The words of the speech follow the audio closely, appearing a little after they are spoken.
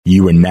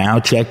You are now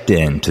checked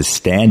in to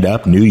Stand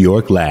Up New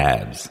York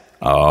Labs.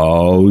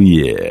 Oh,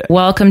 yeah.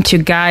 Welcome to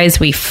Guys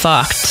We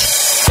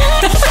Fucked.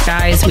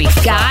 Guys We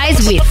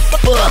Fucked.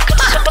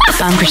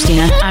 I'm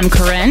Christina. I'm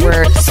Corinne.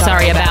 We're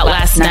sorry about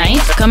last night.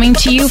 Coming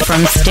to you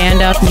from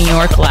Stand Up New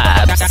York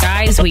Labs.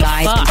 Guys We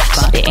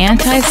Fucked. The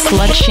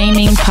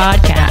anti-slut-shaming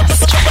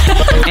podcast.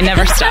 I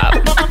never stop.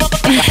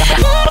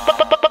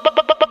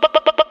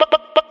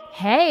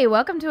 Hey,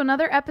 welcome to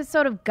another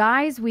episode of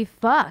Guys We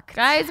Fucked.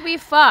 Guys We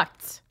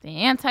Fucked. The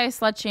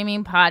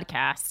anti-slut-shaming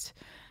podcast.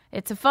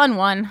 It's a fun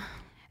one.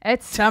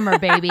 It's summer,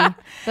 baby.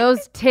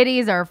 Those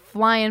titties are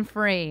flying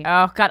free.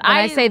 Oh, God. When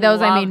I say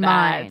those, I mean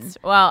that. mine.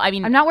 Well, I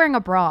mean... I'm not wearing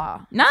a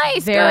bra.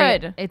 Nice,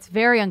 good. It's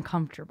very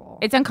uncomfortable.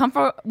 It's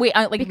uncomfortable. Wait,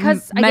 like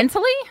because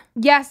mentally?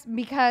 Yes,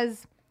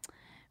 because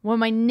when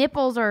my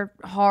nipples are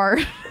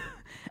hard...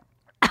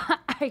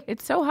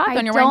 It's so hot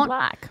when you're wearing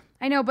black.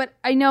 I know, but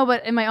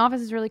in my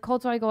office is really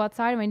cold, so I go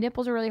outside and my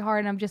nipples are really hard,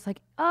 and I'm just like,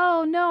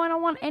 oh, no, I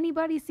don't want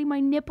anybody to see my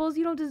nipples.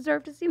 You don't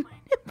deserve to see my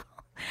nipples.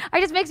 It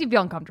just makes me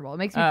feel uncomfortable. It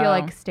makes me feel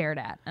like stared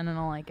at, and I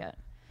don't like it.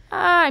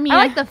 I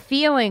like the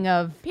feeling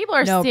of people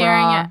are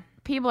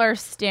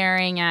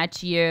staring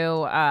at you,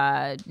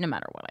 no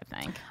matter what. I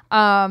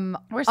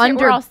think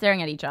we're all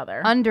staring at each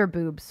other. Under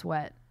boob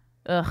sweat.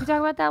 Ugh. You talk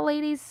about that,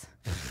 ladies?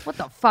 What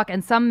the fuck?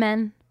 And some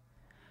men.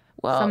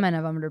 Well, some men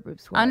have under boob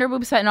sweat. Under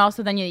boob sweat, and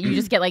also then you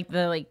just get like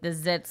the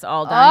zits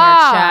all down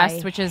your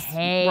chest, which is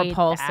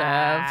repulsive.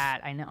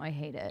 That. I know, I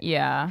hate it.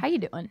 Yeah. How you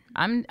doing?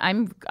 I'm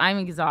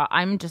exhausted.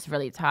 I'm just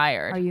really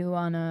tired. Are you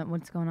on a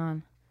what's going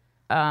on?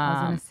 I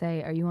was gonna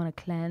say, are you on a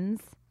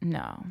cleanse?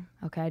 No.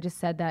 Okay, I just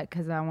said that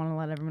because I want to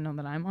let everyone know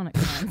that I'm on a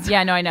cleanse.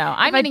 Yeah, no, I know.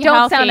 I'm eating don't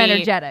healthy, sound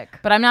energetic,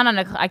 but I'm not on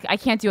a. I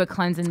can't do a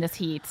cleanse in this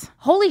heat.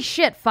 Holy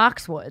shit,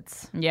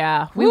 Foxwoods.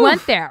 Yeah, we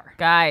went there,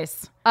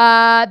 guys.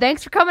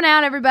 Thanks for coming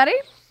out, everybody.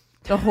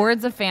 The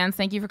hordes of fans,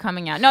 thank you for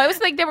coming out. No, it was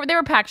like they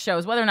were packed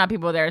shows. Whether or not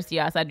people were there to see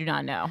us, I do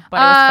not know. But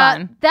it was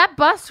fun. That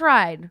bus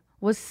ride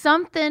was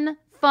something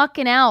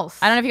fucking else.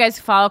 I don't know if you guys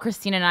follow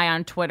Christina and I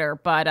on Twitter,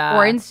 but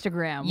or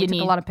Instagram. We took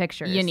a lot of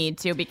pictures. You need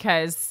to,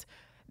 because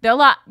there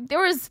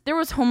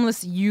was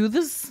homeless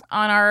youths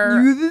on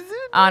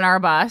our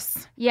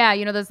bus. Yeah,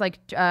 you know those like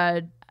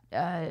dreadlock,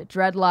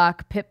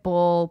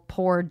 pitbull,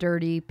 poor,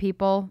 dirty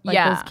people. Like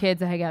those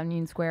kids that hang out in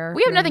Union Square.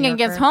 We have nothing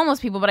against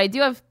homeless people, but I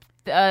do have.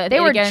 They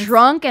were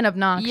drunk and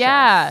obnoxious.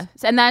 Yeah,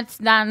 and that's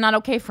not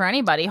okay for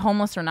anybody,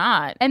 homeless or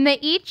not. And they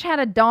each had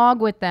a dog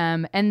with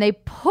them, and they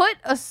put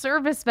a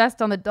service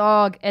vest on the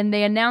dog, and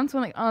they announced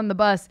on the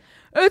bus,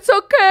 "It's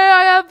okay,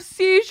 I have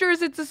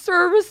seizures. It's a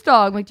service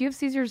dog." I'm like, do you have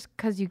seizures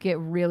because you get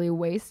really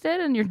wasted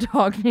and your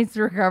dog needs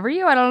to recover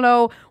you? I don't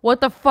know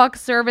what the fuck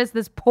service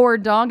this poor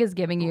dog is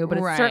giving you, but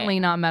it's certainly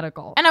not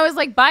medical. And I was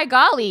like, by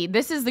golly,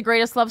 this is the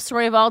greatest love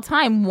story of all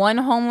time. One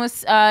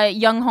homeless,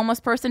 young homeless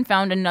person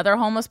found another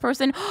homeless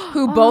person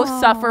who both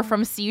suffer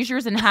from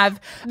seizures and have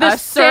the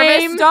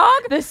service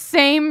dog. The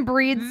same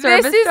breed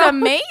service dog. This is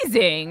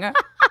amazing.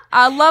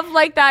 Love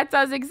like that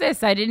does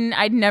exist. I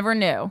never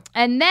knew.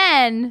 And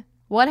then...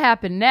 what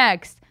happened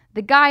next?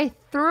 The guy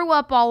threw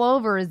up all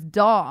over his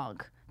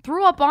dog.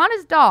 Threw up on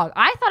his dog.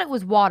 I thought it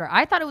was water.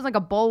 I thought it was like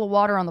a bowl of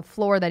water on the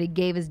floor that he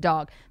gave his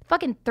dog.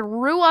 Fucking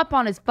threw up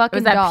on his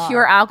fucking dog. It was that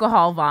pure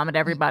alcohol vomit,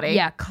 everybody.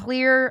 Yeah,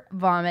 clear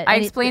vomit. I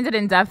explained it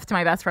in depth to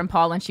my best friend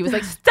Paul, and she was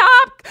like,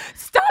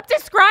 Stop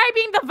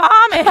describing the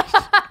vomit.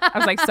 I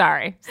was like,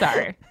 sorry.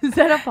 Is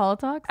that a Paul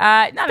talk?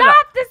 Not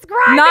Stop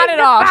describing Not at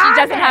all. Vomit.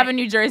 She doesn't have a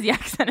New Jersey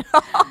accent at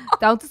all.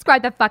 Don't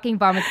describe that fucking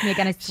vomit to me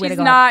again, I swear to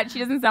God. She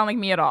doesn't sound like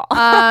me at all.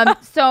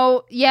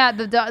 So, yeah,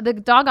 the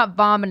dog got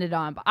vomited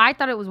on, but I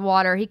thought it was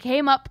water. He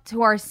came up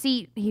to our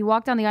seat. He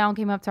walked down the aisle and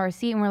came up to our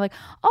seat, and we're like,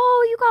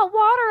 oh, you got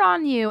water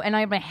on you. And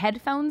I had my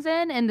headphones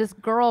in, and this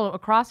girl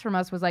across from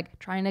us was like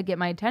trying to get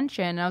my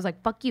attention. And I was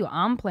like, fuck you,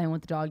 I'm playing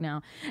with the dog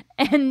now.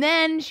 And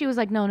then she was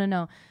like,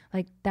 no.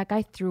 Like, that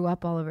guy threw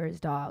up all over his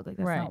dog. Like,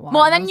 that's not water.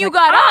 Well, and then you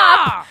got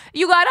up.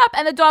 You got up,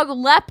 and the dog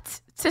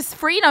leapt to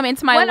freedom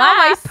into my lap. On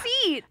my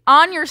seat.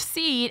 On your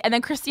seat. And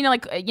then Christina,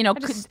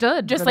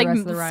 stood. Just,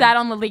 sat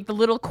on the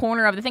little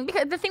corner of the thing.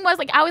 Because the thing was,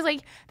 I was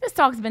like, this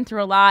dog's been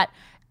through a lot.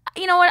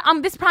 You know what?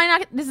 This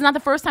is not the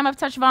first time I've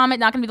touched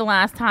vomit. Not gonna be the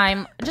last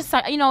time. Just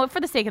for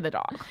the sake of the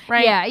dog,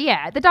 right?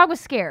 Yeah. The dog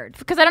was scared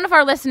because I don't know if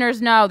our listeners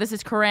know. This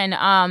is Corinne.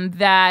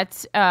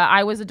 That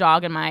I was a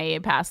dog in my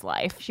past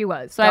life. She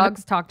was. So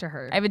dogs talk to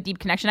her. I have a deep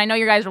connection. I know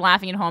you guys are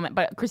laughing at home,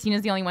 but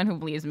Christina's the only one who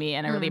believes me,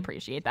 and I really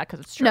appreciate that because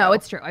it's true. No,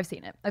 it's true. I've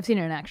seen it. I've seen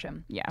it in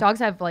action. Yeah. Dogs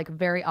have like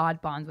very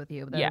odd bonds with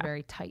you. But they're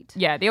very tight.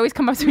 Yeah. They always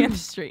come up to me on the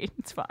street.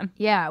 It's fun.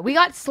 Yeah. We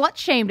got slut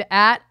shamed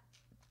at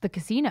the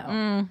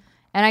casino.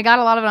 And I got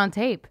a lot of it on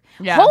tape.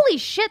 Yeah. Holy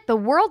shit, the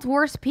world's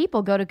worst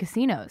people go to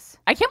casinos.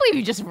 I can't believe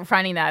you just were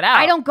finding that out.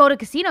 I don't go to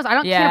casinos.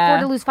 I can't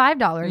afford to lose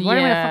 $5. What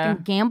am I gonna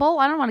fucking gamble?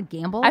 I don't want to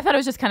gamble. I thought it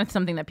was just kind of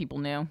something that people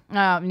knew.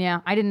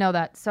 Yeah, I didn't know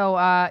that. So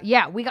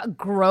we got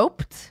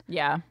groped.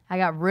 Yeah. I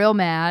got real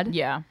mad.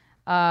 Yeah.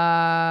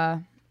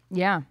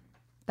 Yeah.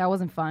 That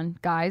wasn't fun.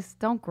 Guys,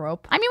 don't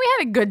grope. I mean, we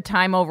had a good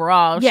time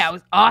overall. Yeah, it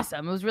was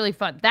awesome. It was really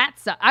fun.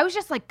 I was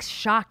just like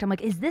shocked. I'm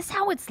like, is this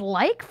how it's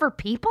like for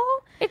people?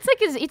 It's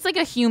like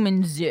a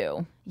human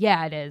zoo.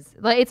 Yeah, it is.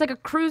 Like, it's like a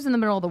cruise in the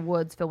middle of the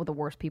woods filled with the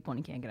worst people and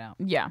you can't get out.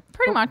 Yeah,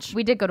 pretty much.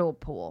 We did go to a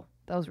pool.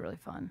 That was really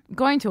fun.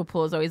 Going to a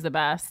pool is always the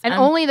best. And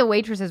only the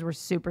waitresses were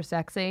super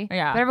sexy.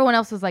 Yeah. But everyone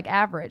else was like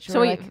average.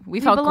 So we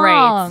felt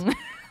belong. great.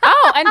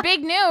 Oh, and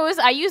big news.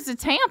 I used a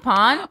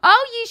tampon.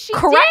 Oh, she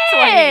correctly.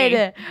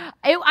 did.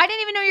 I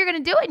didn't even know you were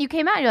going to do it. And you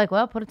came out and you're like,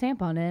 well, put a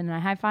tampon in. And I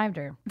high-fived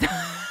her.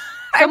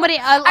 Somebody,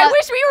 I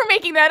wish we were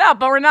making that up,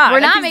 but we're not.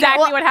 That's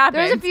exactly what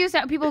happened. There's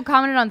a few people who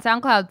commented on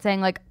SoundCloud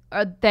saying like,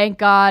 thank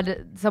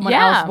God someone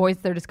else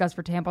voiced their disgust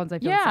for tampons. I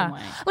feel the same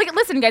way. Like,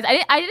 listen, guys,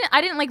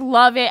 I didn't like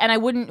love it, and I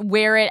wouldn't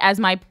wear it as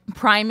my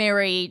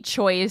primary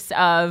choice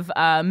of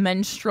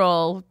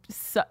menstrual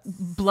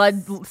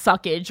blood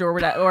suckage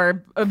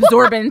or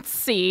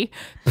absorbency.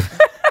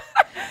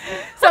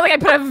 So like I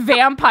put a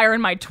vampire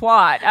in my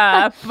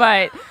twat,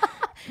 but.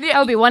 That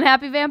would be one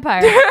happy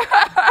vampire.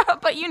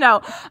 But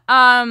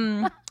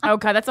oh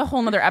god, that's a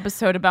whole nother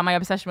episode about my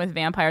obsession with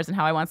vampires and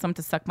how I want someone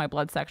to suck my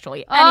blood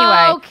sexually.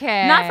 Anyway,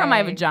 okay. Not from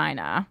my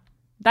vagina.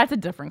 That's a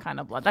different kind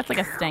of blood. That's like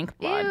a stank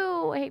blood.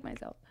 Ew, I hate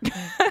myself.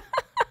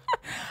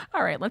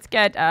 All right, let's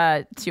get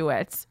to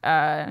it.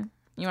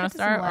 You want to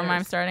start or am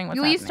I starting? What's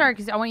you start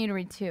because I want you to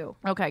read too.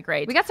 Okay,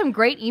 great. We got some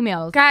great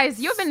emails. Guys,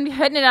 you've been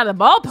hitting it out of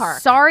the ballpark.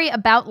 Sorry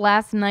about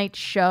last night's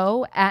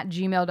show at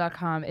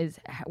gmail.com is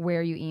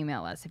where you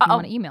email us if you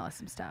want to email us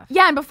some stuff.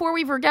 Yeah, and before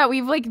we forget,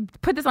 we've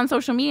like put this on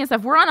social media and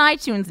stuff. We're on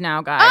iTunes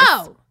now,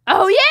 guys.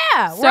 Oh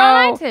yeah, so we're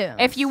on iTunes.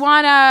 If you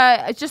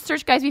wanna just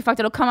search "Guys We Fucked,"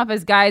 it'll come up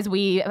as "Guys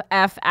We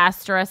F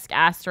asterisk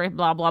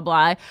blah blah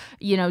blah."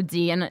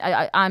 D, and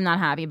I'm not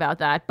happy about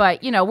that, but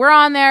we're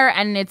on there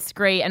and it's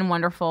great and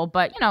wonderful.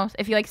 But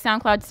if you like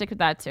SoundCloud, stick with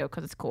that too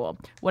because it's cool.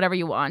 Whatever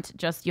you want,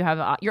 just you have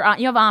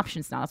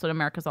options now. That's what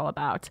America's all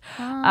about.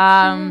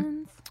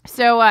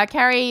 So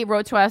Carrie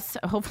wrote to us.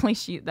 Hopefully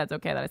that's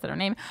okay that I said her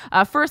name.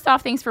 First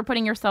off, thanks for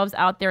putting yourselves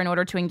out there in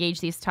order to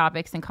engage these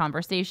topics in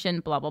conversation,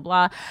 blah, blah,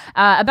 blah.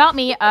 About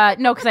me,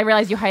 no, because I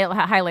realized you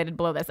highlighted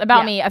below this.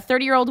 About me, a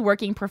 30-year-old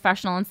working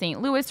professional in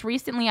St. Louis.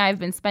 Recently, I have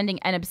been spending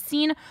an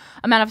obscene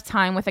amount of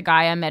time with a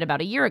guy I met about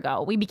a year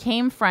ago. We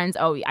became friends.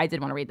 Oh, I did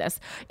want to read this.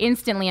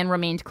 Instantly and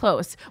remained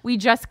close. We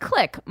just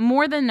click.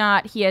 More than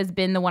not, he has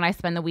been the one I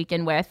spend the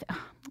weekend with.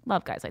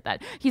 Love guys like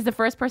that. He's the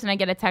first person I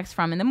get a text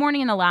from in the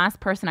morning and the last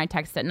person I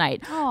text at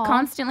night. Aww.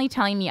 Constantly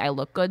telling me I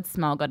look good,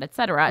 smell good,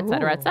 etc.,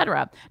 etc.,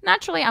 etc.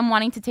 Naturally, I'm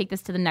wanting to take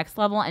this to the next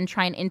level and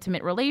try an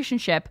intimate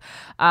relationship,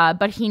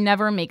 but he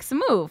never makes a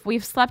move.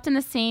 We've slept in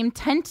the same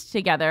tent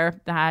together.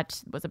 That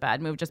was a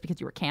bad move just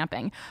because you were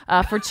camping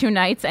for 2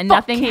 nights and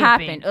nothing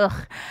happened.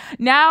 Ugh.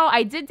 Now,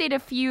 I did date a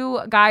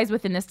few guys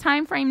within this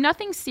time frame.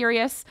 Nothing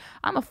serious.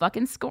 I'm a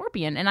fucking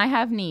Scorpion and I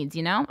have needs,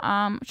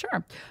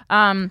 Sure.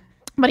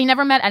 But he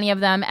never met any of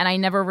them, and I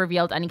never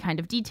revealed any kind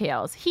of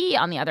details. He,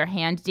 on the other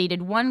hand,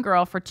 dated one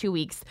girl for 2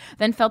 weeks,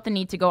 then felt the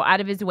need to go out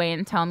of his way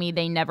and tell me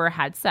they never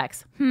had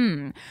sex.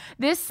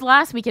 This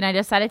last weekend, I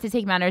decided to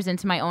take matters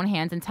into my own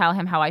hands and tell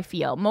him how I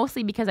feel,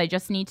 mostly because I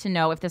just need to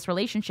know if this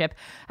relationship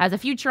has a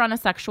future on a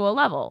sexual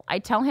level. I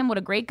tell him what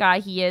a great guy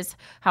he is,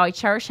 how I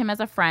cherish him as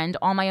a friend,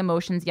 all my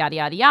emotions, yada,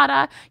 yada,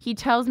 yada. He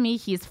tells me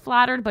he's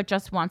flattered but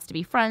just wants to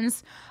be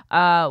friends.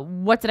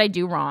 What did I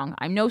do wrong?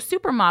 I'm no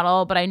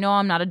supermodel, but I know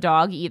I'm not a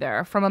dog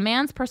either. From a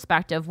man's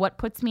perspective, what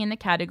puts me in the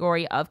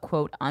category of,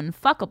 quote,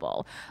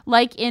 unfuckable?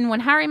 Like in When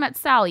Harry Met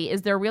Sally,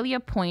 is there really a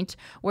point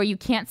where you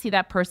can't see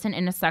that person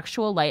in a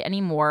sexual light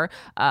anymore?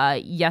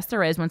 Yes,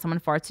 there is when someone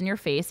farts in your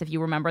face, if you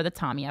remember the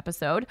Tommy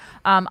episode.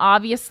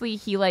 Obviously,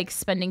 he likes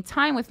spending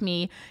time with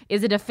me.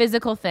 Is it a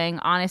physical thing?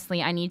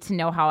 Honestly, I need to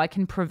know how I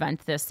can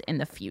prevent this in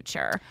the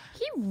future.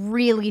 He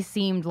really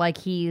seemed like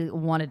he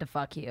wanted to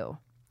fuck you.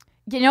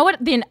 You know what?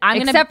 Then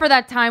Except for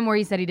that time where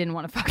he said he didn't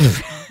want to fuck you.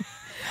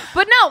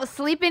 But no,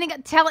 sleeping,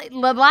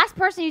 the last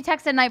person you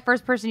text at night,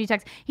 first person you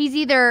text, he's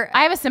either...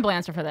 I have a simple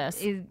answer for this.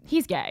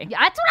 He's gay. Yeah,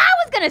 that's what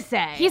I was going to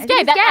say. He's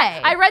gay.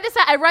 I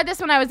read this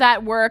when I was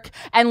at work,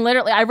 and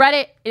literally, I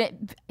read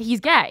it he's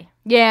gay.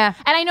 Yeah.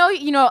 And I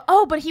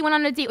know, but he went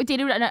on a date,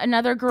 dated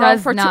another girl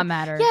Does for not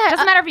matter. Yeah.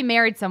 Doesn't matter if he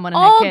married someone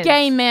and all had kids.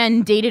 gay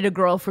men dated a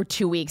girl for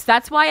 2 weeks.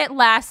 That's why it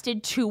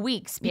lasted 2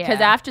 weeks.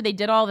 Because after they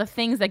did all the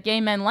things that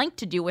gay men like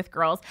to do with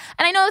girls.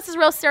 And I know this is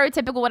real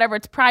stereotypical, whatever,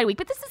 it's Pride Week,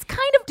 but this is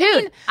kind of...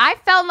 Dude, I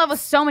fell in love with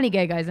so many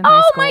gay guys in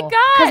high school. Oh my God.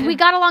 Because we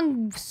got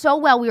along so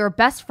well. We were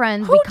best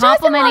friends. Who we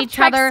compliment each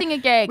doesn't other. love texting a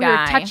gay guy? We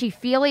were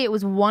touchy-feely. It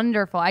was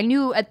wonderful.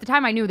 At the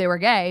time I knew they were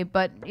gay,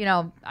 but,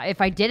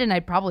 if I didn't,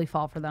 I'd probably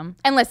fall for them.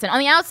 And listen, on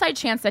the outside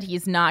chance that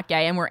he's not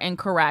gay and we're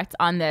incorrect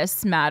on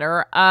this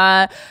matter,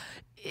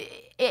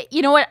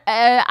 you know what?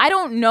 I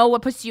don't know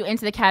what puts you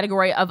into the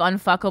category of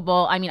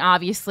unfuckable. I mean,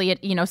 obviously,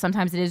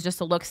 sometimes it is just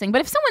a looks thing.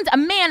 But if a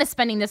man is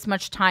spending this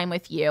much time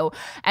with you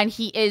and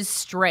he is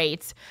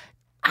straight,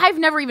 I've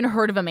never even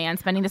heard of a man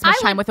spending this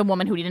much time with a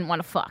woman who he didn't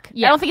want to fuck.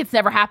 Yeah. I don't think it's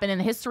never happened in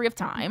the history of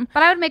time.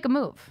 But I would make a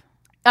move.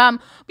 But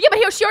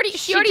she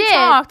already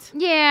talked.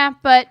 Yeah,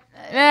 but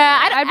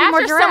I'd be more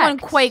after direct. someone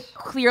quite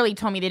clearly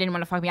told me they didn't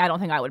want to fuck me, I don't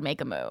think I would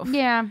make a move.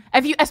 Yeah.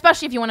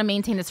 Especially if you want to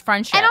maintain this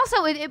friendship. And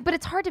also, but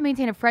it's hard to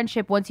maintain a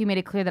friendship once you made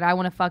it clear that I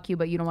want to fuck you,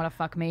 but you don't want to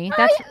fuck me.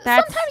 That's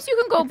sometimes you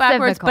can go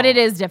backwards, difficult. but it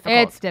is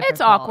difficult. It's difficult.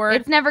 It's awkward.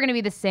 It's never going to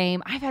be the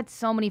same. I've had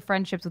so many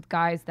friendships with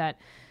guys that,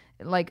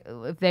 like,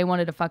 if they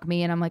wanted to fuck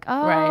me and I'm like,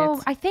 oh,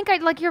 Right. I think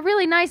you're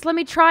really nice. Let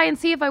me try and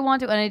see if I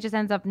want to. And it just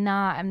ends up,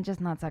 nah, I'm just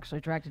not sexually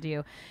attracted to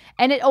you.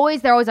 And they're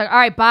always like, all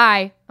right,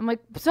 bye. I'm like,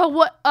 so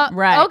what?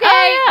 Right. Okay.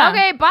 Oh, yeah.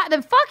 Okay. Bye.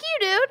 Then fuck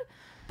you, dude.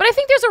 But I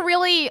think there's a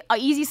really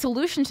easy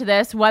solution to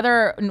this,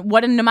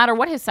 no matter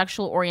what his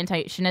sexual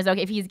orientation is.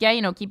 Okay, if he's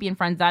gay, keep being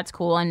friends, that's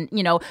cool. And,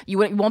 you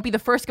won't be the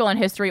first girl in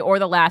history or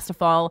the last to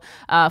fall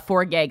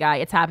for a gay guy.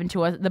 It's happened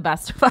to us, the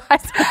best of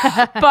us.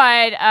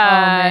 But,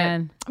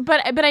 man.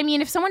 But I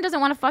mean, if someone doesn't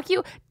want to fuck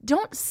you,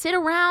 don't sit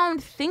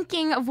around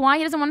thinking of why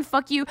he doesn't want to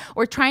fuck you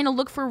or trying to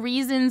look for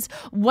reasons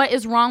what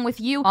is wrong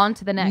with you. On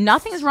to the next.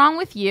 Nothing's wrong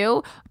with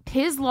you.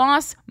 His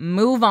loss,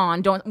 move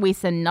on. Don't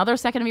waste another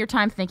second of your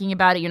time thinking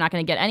about it. You're not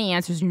going to get any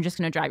answers. And you're just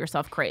going to drive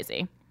yourself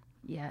crazy.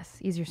 Yes,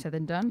 easier said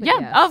than done. But Yeah,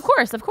 yes.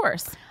 of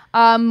course.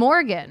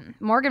 Morgan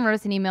wrote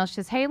us an email. She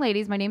says, hey,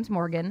 ladies, my name's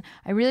Morgan.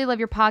 I really love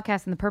your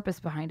podcast and the purpose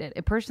behind it.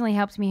 It personally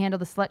helps me handle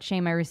the slut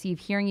shame I receive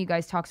hearing you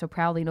guys talk so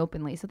proudly and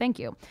openly. So thank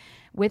you.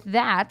 With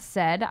that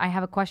said, I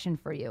have a question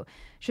for you.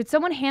 Should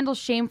someone handle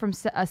shame from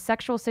a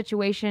sexual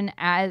situation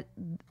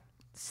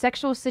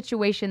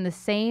the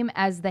same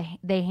as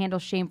they handle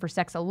shame for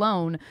sex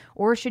alone,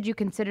 or should you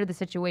consider the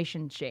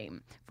situation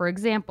shame? For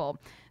example,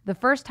 the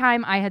first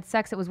time I had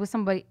sex, it was with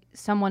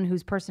someone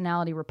whose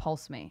personality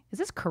repulsed me. Is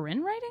this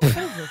Corinne writing? What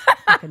is this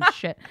fucking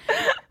shit?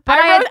 But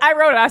I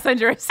wrote it. I'll send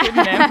you a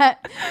pseudonym.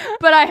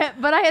 but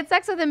I had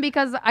sex with him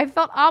because I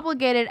felt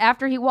obligated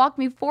after he walked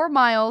me 4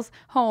 miles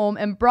home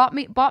and bought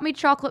me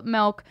chocolate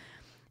milk.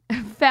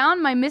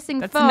 Found my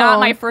missing phone. That's not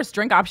my first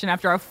drink option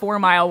after a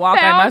 4-mile walk,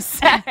 I must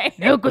say.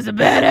 Milk was a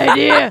bad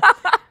idea.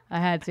 I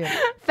had to.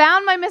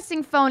 Found my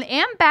missing phone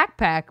and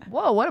backpack.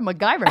 Whoa, what a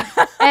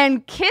MacGyver.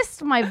 And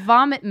kissed my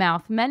vomit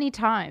mouth many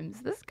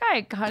times. This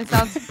guy kind of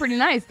sounds pretty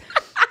nice.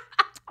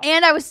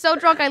 And I was so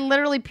drunk, I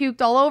literally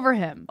puked all over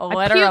him.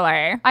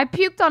 Literally. I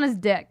puked on his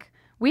dick.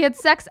 We had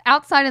sex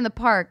outside in the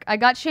park. I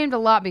got shamed a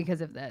lot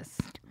because of this.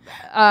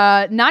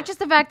 Not just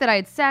the fact that I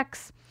had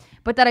sex,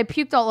 but that I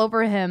puked all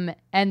over him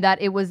and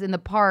that it was in the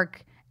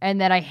park and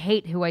that I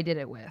hate who I did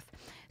it with.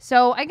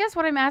 So I guess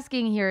what I'm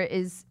asking here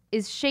is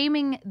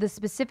shaming the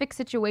specific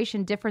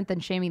situation different than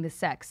shaming the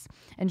sex?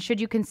 And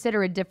should you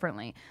consider it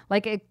differently?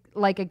 Like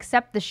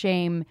accept the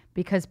shame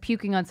because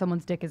puking on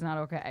someone's dick is not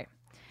okay.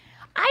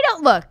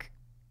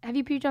 Have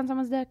you puked on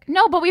someone's dick?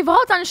 No, but we've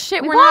all done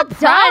shit we're not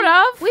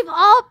proud of. We've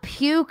all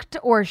puked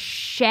or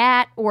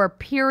shat or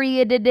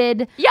perioded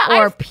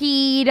or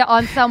peed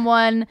on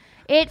someone.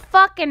 It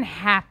fucking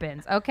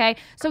happens, okay?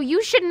 So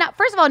you should not,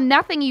 first of all,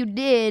 nothing you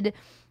did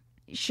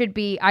should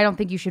be, I don't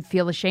think you should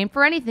feel ashamed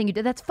for anything you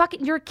did. That's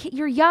fucking,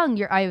 you're young.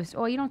 You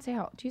don't say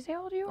how old. Do you say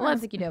how old are you? I don't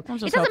think you do. It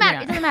doesn't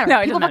matter. It doesn't matter.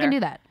 No, People fucking do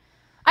that.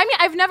 I mean,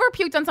 I've never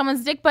puked on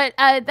someone's dick, but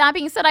that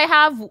being said, I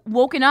have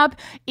woken up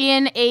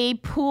in a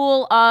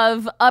pool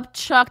of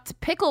upchucked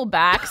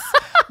picklebacks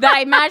that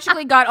I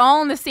magically got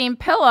all in the same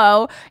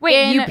pillow.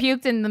 Wait, you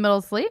puked in the middle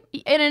of sleep?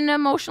 In an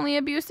emotionally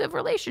abusive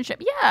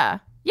relationship. Yeah.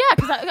 Yeah,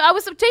 because I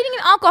was dating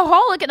an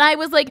alcoholic, and I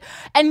was like,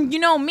 and you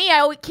know me,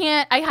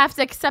 I have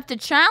to accept a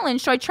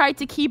challenge, so I tried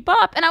to keep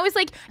up, and I was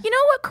like, you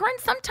know what, Corinne,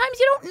 sometimes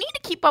you don't need to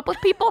keep up with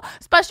people,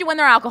 especially when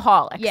they're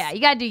alcoholics. Yeah, you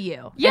gotta do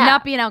you. Yeah. And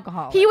not be an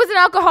alcoholic. He was an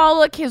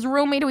alcoholic, his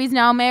roommate, who he's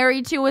now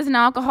married to, was an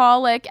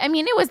alcoholic. I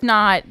mean, it was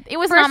not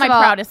my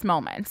proudest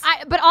moment.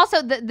 But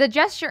also, the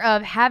gesture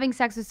of having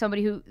sex with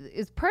somebody who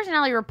his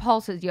personality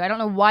repulses you, I don't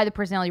know why the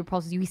personality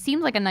repulses you. He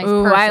seems like a nice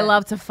person. I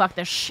love to fuck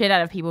the shit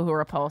out of people who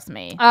repulse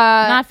me.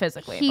 Not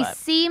physically. He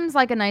seems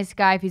like a nice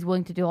guy if he's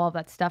willing to do all of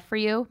that stuff for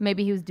you.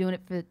 Maybe he was doing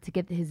it to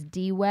get his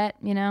D wet,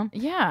 you know?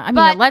 Yeah, I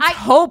mean, let's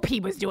hope he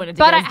was doing it to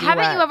get his D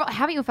wet.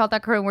 Haven't you felt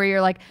that, Corinne, where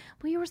you're like,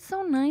 well, you were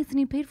so nice and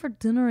you paid for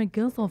dinner, I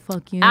guess I'll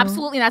fuck you.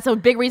 Absolutely, and that's a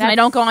big reason I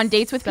don't go on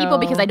dates with people,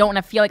 because I don't want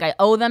to feel like I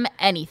owe them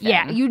anything.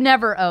 Yeah, you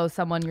never owe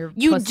someone your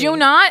You pussy. do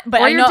not,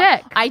 but or I know, your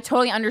dick. I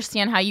totally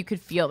understand how you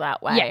could feel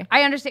that way. Yeah,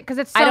 I understand, because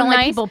it's so I don't nice.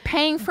 like people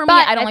paying for me.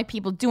 I don't like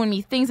people doing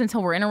me things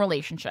until we're in a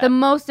relationship. The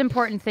most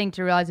important thing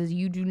to realize is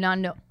you do not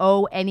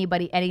owe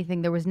anybody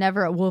anything. There was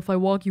never a, well, if I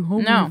walk you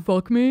home, will you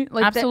fuck me?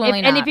 Like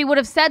absolutely not. And if he would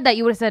have said that,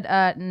 you would have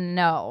said,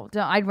 no,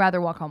 I'd rather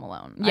walk home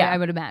alone. Yeah. I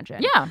would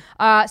imagine.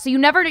 Yeah. So you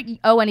never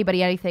owe anybody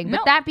anything. No.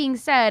 But that being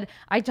said,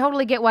 I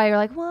totally get why you're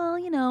like, well,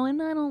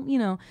 and I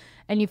don't,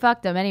 and you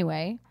fucked them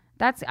anyway.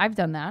 I've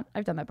done that.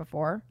 I've done that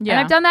before. Yeah. And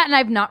I've done that and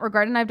I've not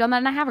regretted, and I've done that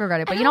and I have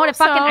regretted. But you know what?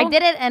 I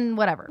did it and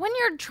whatever. When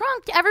you're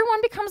drunk,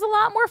 everyone becomes a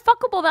lot more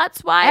fuckable.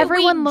 That's why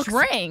everyone looks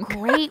drink.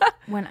 great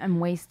when I'm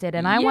wasted,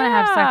 and I want to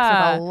have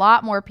sex with a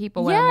lot more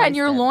people when I'm wasted. And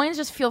your loins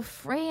just feel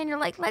free, and you're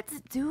like,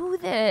 let's do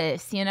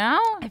this, you know?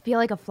 I feel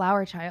like a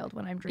flower child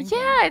when I'm drinking.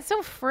 Yeah, it's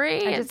so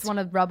free. I just want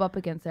to rub up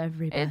against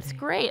everybody. It's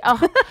great.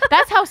 Oh,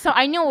 that's how. So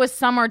I knew it was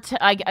summer.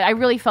 I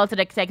really felt it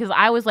because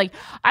I was like,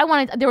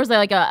 there was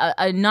like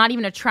a not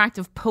even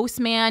attractive poster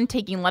postman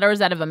taking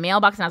letters out of a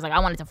mailbox, and I was like, I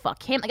wanted to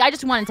fuck him. Like, I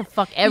just wanted to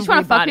fuck everybody. You just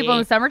want to fuck people in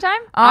the summertime?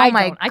 Oh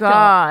my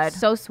God. I feel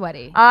so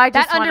sweaty. I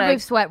that just wanna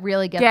underboob sweat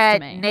really gets get to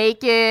me.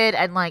 naked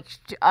and like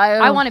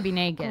I want to be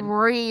naked.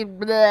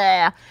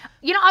 Bleh.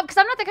 You know, because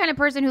I'm not the kind of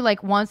person who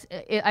like wants.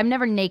 I'm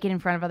never naked in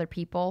front of other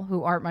people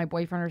who aren't my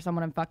boyfriend or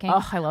someone I'm fucking.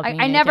 Oh, I love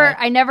being I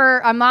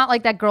never. I'm not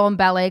like that girl in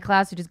ballet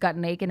class who just got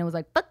naked and was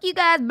like, "Fuck you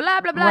guys," blah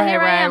blah blah.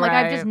 Here I am. Like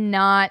I'm just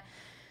not.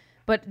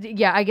 But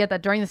yeah, I get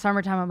that. During the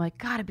summertime, I'm like,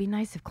 God, it'd be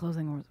nice if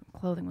clothing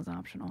was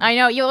optional. I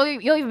know you'll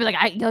even be like,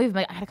 I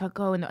gotta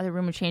go in the other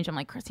room and change. I'm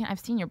like, Christine, I've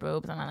seen your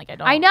boobs, and I'm like, I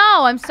don't. I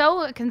know. I'm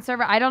so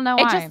conservative. I don't know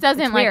why. It just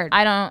doesn't it's like. Weird.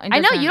 I don't. I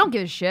know you don't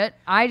give a shit.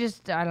 I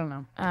don't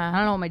know. I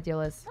don't know what my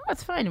deal is. No,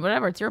 it's fine.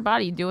 Whatever. It's your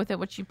body. You do with it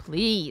what you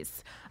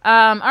please.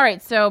 All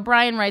right. So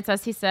Brian writes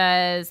us. He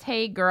says,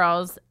 "Hey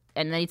girls."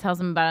 And then he tells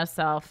them about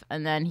himself,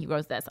 and then he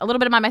goes this. A little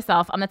bit about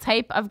myself. I'm the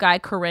type of guy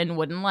Corinne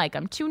wouldn't like.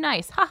 I'm too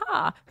nice. Ha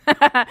ha.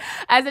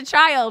 As a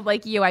child,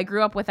 like you, I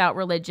grew up without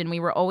religion. We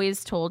were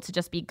always told to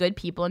just be good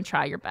people and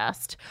try your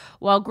best.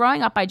 While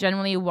growing up, I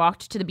generally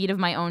walked to the beat of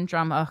my own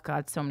drum. Oh,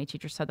 God, so many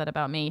teachers said that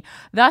about me.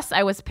 Thus,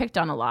 I was picked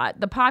on a lot.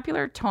 The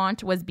popular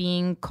taunt was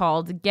being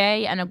called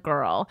gay and a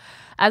girl.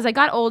 As I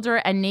got older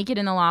and naked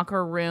in the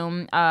locker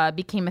room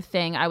became a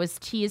thing, I was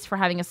teased for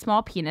having a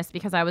small penis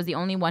because I was the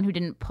only one who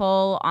didn't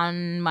pull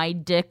on my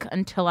dick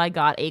until I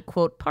got a,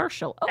 quote,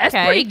 partial. Okay.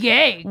 That's pretty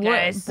gay,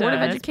 guys. Board of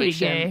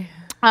Education.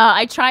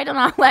 I try to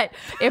not let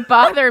it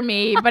bother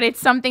me, but it's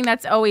something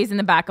that's always in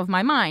the back of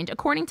my mind.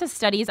 According to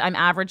studies, I'm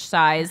average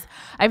size.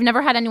 I've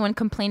never had anyone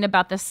complain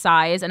about the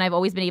size, and I've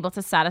always been able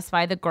to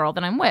satisfy the girl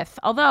that I'm with.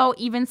 Although,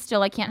 even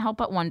still, I can't help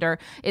but wonder,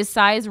 is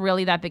size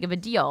really that big of a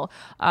deal?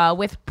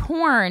 With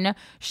porn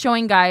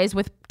showing guys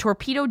with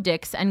torpedo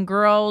dicks and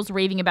girls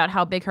raving about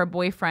how big her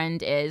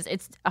boyfriend is,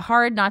 it's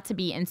hard not to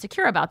be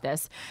insecure about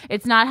this.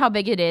 It's not how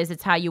big it is,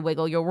 it's how you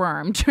wiggle your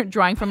worm.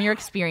 Drawing from your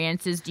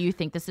experiences, do you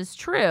think this is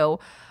true?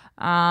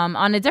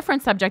 On a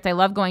different subject, I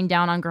love going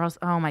down on girls.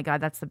 Oh my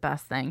God, that's the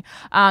best thing.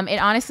 It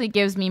honestly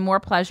gives me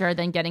more pleasure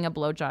than getting a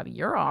blowjob.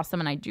 You're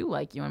awesome, and I do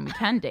like you, and we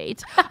can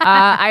date.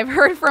 I've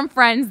heard from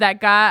friends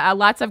that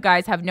lots of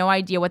guys have no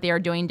idea what they are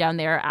doing down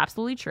there.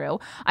 Absolutely true.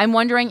 I'm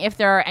wondering if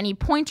there are any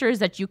pointers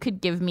that you could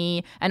give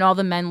me and all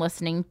the men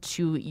listening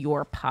to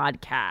your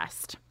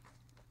podcast.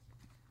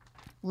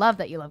 Love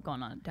that you love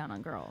going down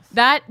on girls.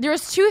 That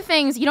there's two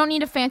things. You don't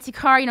need a fancy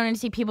car. You don't need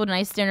to take people to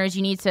nice dinners.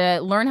 You need to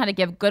learn how to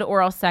give good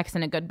oral sex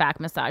and a good back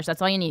massage.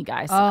 That's all you need,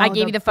 guys. I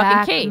gave you the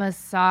fucking key.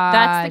 Massage.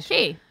 That's the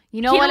key.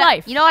 You know key what? to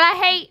life. You know what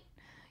I hate?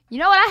 You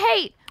know what I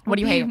hate? What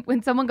do you hate?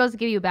 When someone goes to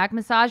give you a back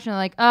massage and they're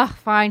like, "Oh,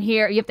 fine,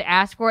 here." You have to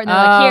ask for it, and they're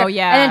like, "Here."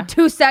 Yeah. And then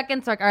 2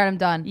 seconds, like, "All right, I'm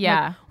done."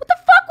 Yeah. Like, what the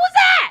fuck was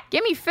that?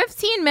 Give me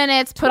 15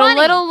 minutes. Put 20. a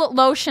little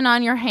lotion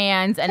on your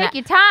hands and Take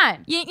your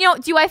time. You know,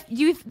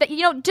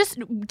 just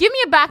give me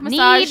a back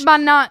massage. Need my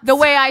nuts. The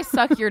way I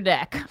suck your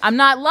dick. I'm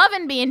not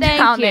loving being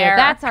down there.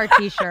 That's our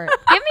T-shirt.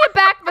 Give me a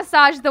back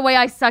massage the way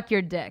I suck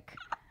your dick.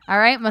 All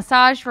right,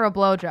 massage for a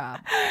blowjob.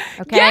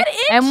 Okay, Get into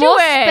and we'll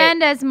it.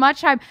 spend as much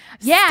time.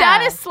 Yeah,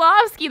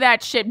 Stanislavski,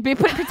 that shit.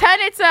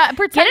 Pretend it's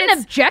get an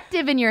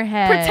objective in your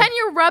head. Pretend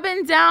you're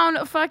rubbing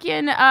down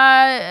fucking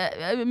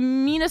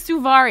Mina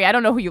Suvari. I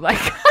don't know who you like.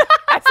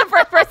 That's the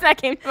first person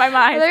that came to my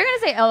mind. They're gonna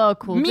say LL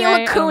Cool J.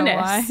 Mila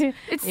Kunis.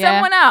 It's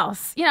someone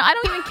else. You know, I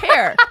don't even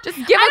care. Just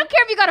give. I don't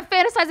care if you gotta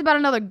fantasize about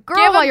another girl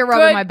give while you're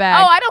rubbing my back.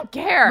 Oh, I don't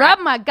care. Rub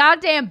my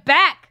goddamn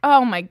back.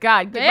 Oh my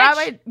God.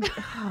 Bitch.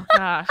 Oh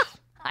gosh.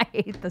 I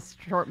hate the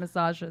short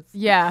massages.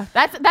 Yeah,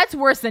 that's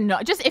worse than no.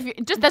 That's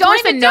Don't worse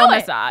even than no do it.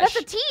 massage. That's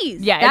a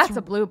tease. Yeah, that's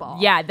a blue ball.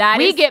 Yeah,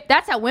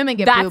 that's how women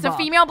get blue ball. That's a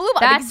female blue ball.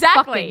 That's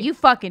exactly. You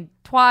fucking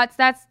twats.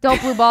 Don't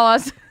blue ball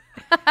us.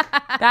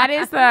 That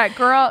is the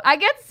girl.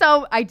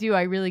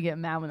 I really get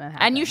mad when that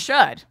happens. And you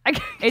should.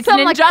 It's so an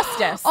I'm like,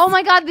 injustice. oh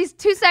my God, these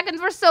 2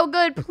 seconds were so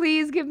good.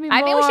 Please give me more.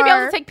 I think we should be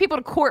able to take people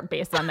to court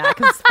based on that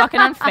because it's fucking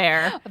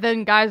unfair.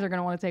 Then guys are going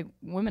to want to take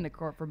women to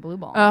court for blue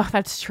ball. Oh,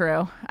 that's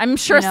true. I'm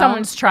sure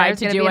someone's tried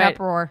to do an it.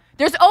 uproar.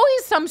 There's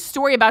always some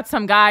story about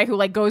some guy who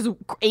like goes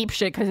ape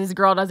shit because his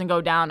girl doesn't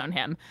go down on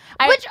him.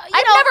 I've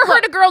never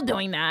heard a girl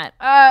doing that.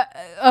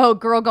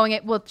 Girl going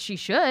it. Well, she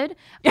should.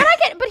 But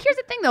but here's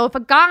the thing though. If a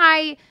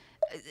guy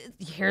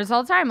hears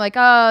all the time, like,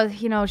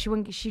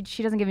 she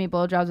doesn't give me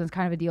blowjobs, and it's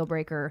kind of a deal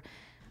breaker.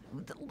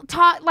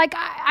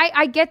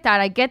 I get that.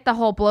 I get the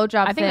whole blowjob thing.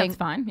 I think that's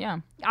fine.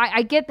 Yeah.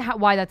 I get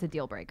why that's a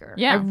deal breaker.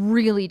 Yeah. I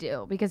really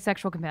do, because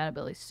sexual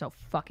compatibility is so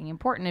fucking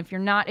important. If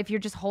you're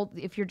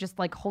just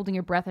like holding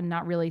your breath and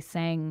not really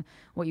saying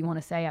what you want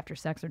to say after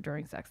sex or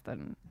during sex,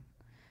 then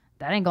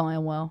that ain't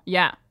going well.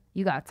 Yeah.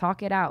 You gotta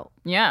talk it out.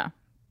 Yeah.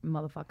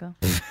 Motherfucker.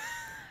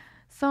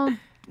 So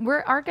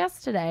our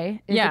guest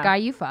today is a guy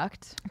you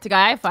fucked. It's a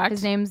guy I fucked.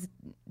 His name's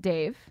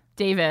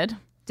David.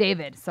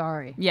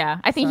 Sorry. Yeah.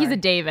 I think he's a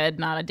David,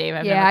 not a Dave.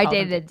 I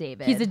dated a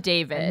David. He's a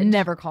David. I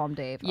never call him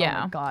Dave. Yeah.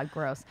 Oh my God,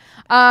 gross.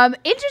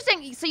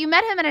 Interesting. So you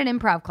met him at an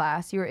improv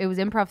class. It was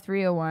improv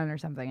 301 or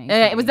something.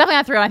 It was definitely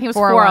not 301. I think it was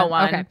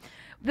 401. Okay.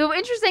 The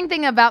interesting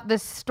thing about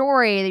this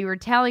story that you were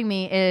telling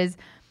me is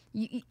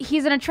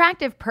he's an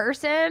attractive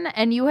person,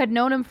 and you had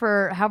known him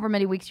for however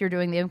many weeks you're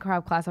doing the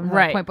improv class. I'm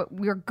Right. point, but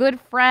your good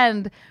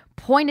friend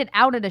pointed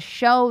out at a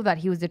show that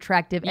he was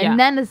attractive, and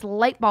then this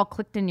light bulb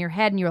clicked in your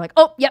head, and you're like,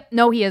 "Oh, yep,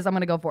 no, he is. I'm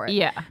gonna go for it."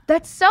 Yeah.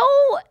 That's so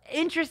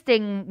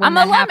interesting. When I'm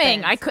that a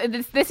lemming.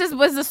 happens.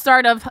 Was the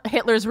start of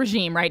Hitler's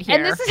regime right here.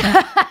 And this is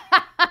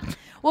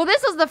well,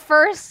 this was the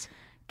first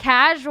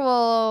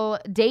casual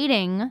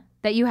dating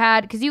that you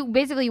had, because you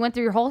went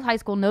through your whole high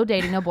school, no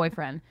dating, no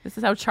boyfriend. This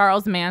is how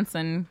Charles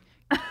Manson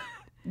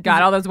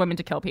got all those women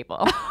to kill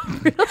people.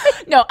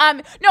 No,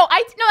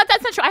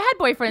 that's not true. I had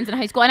boyfriends in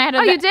high school, and I had.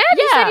 You did? Yeah.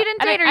 You said you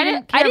didn't date, or you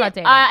didn't care about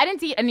dating? I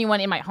didn't date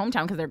anyone in my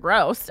hometown because they're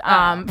gross.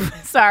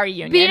 Sorry,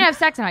 Union. But you didn't have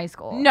sex in high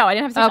school. No, I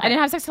didn't have sex. Okay. I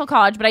didn't have sex till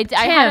college, but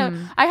I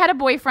had a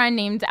boyfriend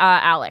named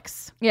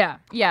Alex. Yeah.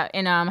 Yeah,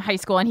 in high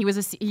school, and he was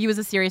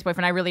a serious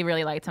boyfriend. I really,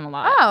 really liked him a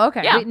lot. Oh,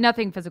 okay. Yeah. Wait,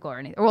 nothing physical or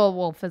anything.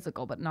 Well,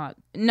 physical, but not.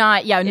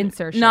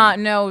 Insertion.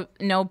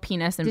 No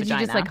penis and Did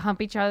vagina. you just like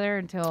hump each other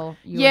until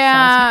you were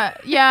yeah,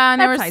 and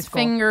there That's high was school.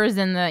 fingers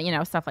and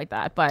the stuff like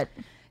that. But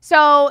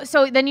So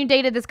then you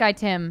dated this guy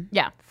Tim.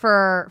 Yeah.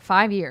 For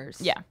 5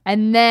 years. Yeah.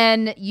 And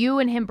then you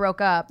and him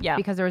broke up. Yeah.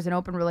 Because there was an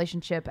open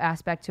relationship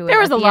aspect to it. there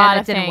was At a the lot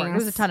end, of it didn't things. work.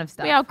 There was a ton of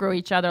stuff. We outgrew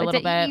each other a little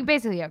bit. You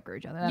basically outgrew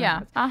each other. That Yeah.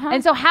 happens. Uh-huh.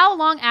 And so how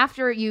long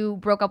after you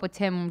broke up with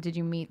Tim did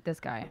you meet this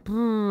guy?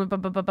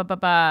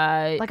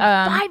 Like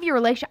a 5-year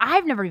relationship?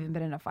 I've never even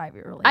been in a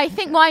 5-year relationship.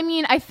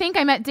 I think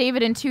I met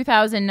David in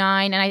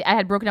 2009, and I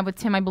had broken up with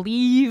Tim, I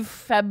believe,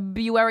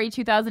 February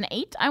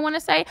 2008, I want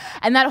to say.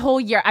 And that whole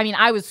year,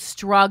 I was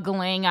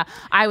struggling.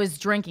 I was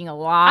drinking a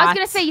lot. I was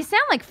gonna say, you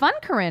sound like fun,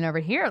 Corinne, over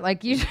here.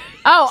 Like you.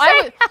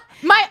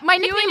 My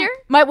nickname.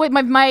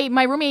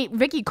 My roommate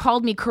Vicky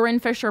called me Corinne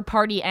Fisher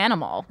Party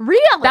Animal.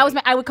 Really? That was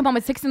I would come home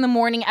at 6 a.m.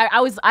 How'd you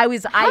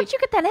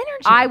get that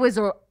energy? I was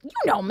you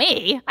know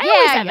me. I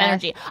always have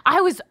energy.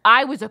 I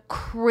was a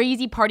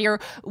crazy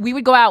partier. We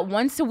would go out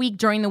once a week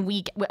during the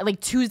week, like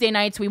Tuesday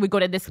nights. We would go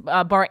to this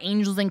bar,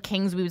 Angels and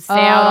Kings. We would stay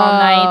out all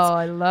night. Oh,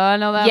 I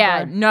know that.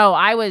 Yeah, bar. no,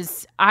 I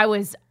was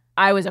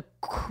a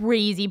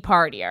crazy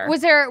partier.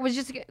 Was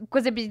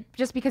it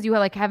just because you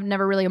have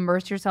never really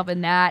immersed yourself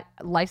in that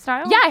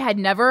lifestyle? Yeah,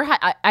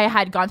 I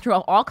had gone through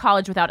all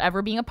college without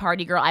ever being a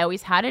party girl. I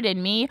always had it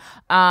in me.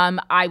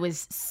 I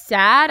was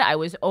sad. I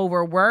was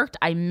overworked.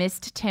 I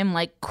missed Tim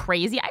like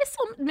crazy. I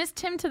still miss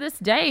Tim to this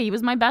day. He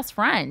was my best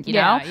friend, you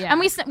know? Yeah. And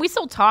we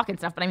still talk and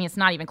stuff, but it's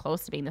not even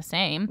close to being the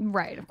same.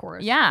 Right, of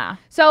course. Yeah.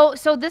 So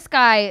this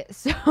guy,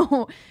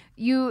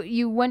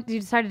 you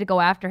decided to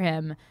go after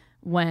him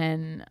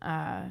when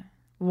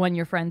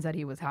your friend said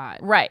he was hot,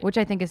 right? Which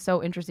I think is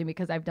so interesting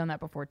because I've done that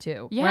before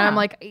too. Yeah, when I'm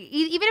like,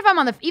 even if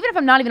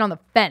I'm not even on the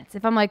fence,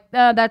 if I'm like,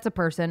 that's a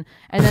person,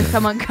 and then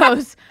someone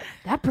goes,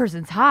 that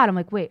person's hot, I'm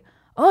like, wait,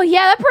 oh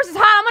yeah, that person's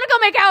hot, I'm gonna go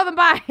make out with him.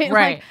 Bye.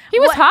 Right? Like, he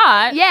was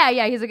hot. Yeah.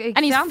 He's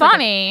and he's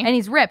funny, and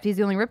he's ripped. He's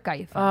the only ripped guy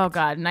you fucked. Oh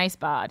god, nice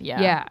bod. Yeah.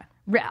 Yeah.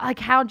 Like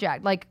how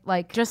jacked?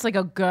 Like just like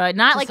a good,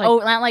 not like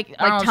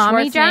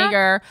Tommy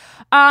Schwarzenegger.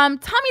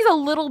 Tommy's a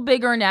little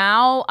bigger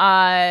now,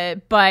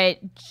 but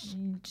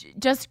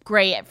just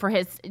great for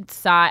his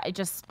size.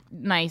 Just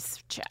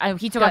nice.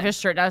 He took off his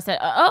shirt. And I said,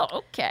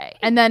 "Oh, okay."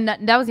 And then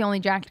that was the only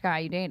jacked guy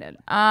you dated.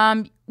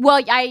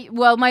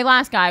 Well, my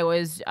last guy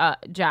was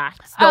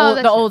jacked.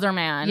 The older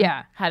man.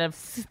 Yeah, had a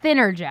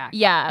thinner jack.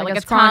 Yeah, like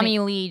a Tommy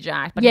Lee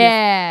jack. But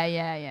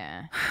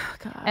yeah.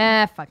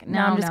 God. Fuck it. No,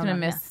 I'm just gonna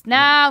miss.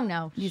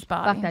 No. These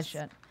bodies. Fuck that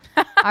shit.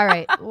 All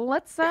right,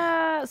 let's.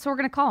 So we're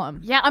gonna call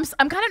him. Yeah, I'm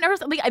kind of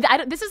nervous.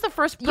 Like, this is the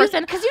first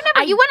person because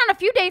you went on a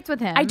few dates with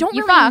him. I don't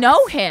really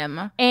know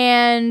him,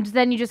 and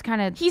then you just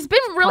kind of. He's been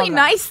really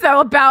nice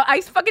though.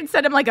 I fucking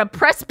sent him like a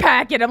press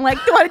packet. I'm like,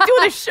 do you want to do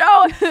the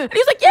show? And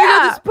he's like,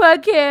 yeah, this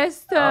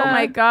podcast. Oh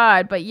my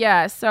god! But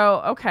yeah,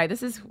 so okay,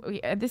 this is.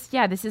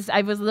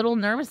 I was a little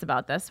nervous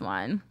about this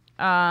one.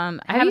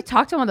 Have you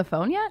talked to him on the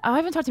phone yet? Oh, I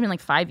haven't talked to him in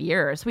like 5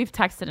 years. We've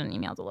texted and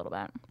emailed a little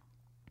bit.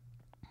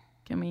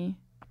 Can we?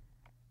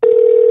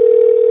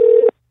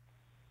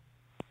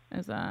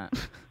 Is that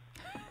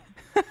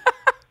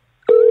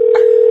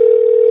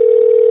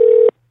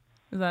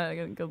is that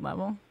a good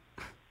level?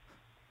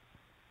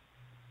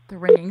 The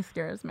ringing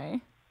scares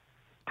me.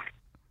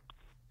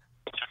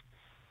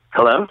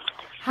 Hello?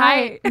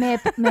 Hi. May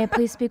I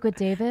please speak with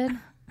David?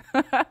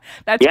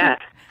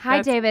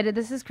 Hi, David.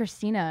 This is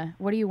Christina.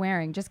 What are you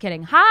wearing? Just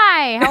kidding.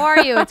 Hi. How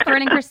are you? It's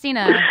Corinne and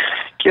Christina.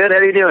 Good. How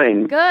are you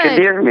doing? Good. Good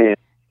to hear from you.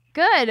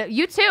 Good.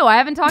 You too. I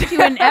haven't talked to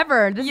you in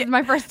ever. This is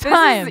my first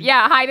time.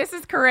 Hi, this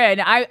is Corinne.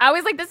 I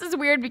was like, this is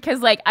weird because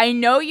like I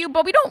know you,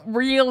 but we don't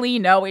really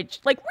know each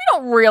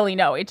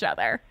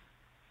other.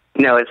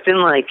 No, it's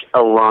been like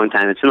a long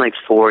time. It's been like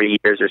 4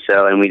 years or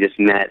so, and we just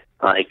met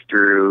like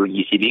through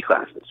UCB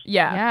classes.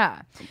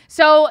 Yeah.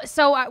 So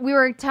we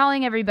were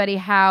telling everybody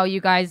how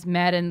you guys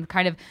met, and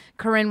kind of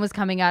Corinne was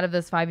coming out of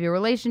this 5-year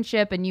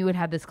relationship, and you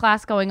had this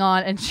class going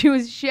on, and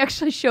she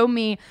actually showed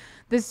me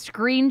the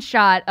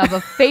screenshot of a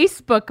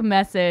Facebook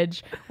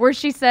message where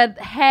she said,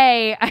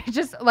 "Hey, I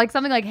just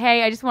something like,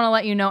 hey, I just want to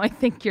let you know I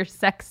think you're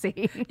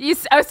sexy."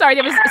 Sorry,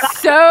 that was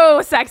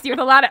so sexy with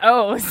a lot of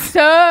O's.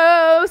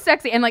 So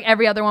sexy, and like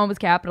every other one was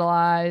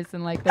capitalized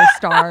and like there's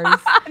stars.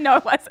 No,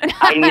 it wasn't.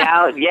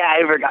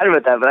 I forgot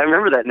about that, but I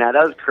remember that now.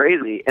 That was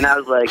crazy. And I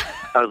was like,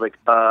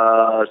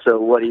 so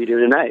what are you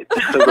doing tonight?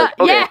 I was like,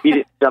 okay, you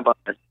didn't jump on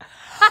this.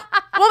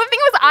 Well, the thing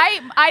was,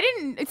 I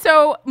didn't.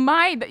 So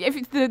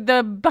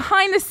the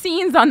behind the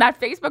scenes on that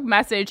Facebook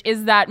message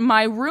is that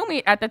my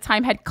roommate at the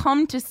time had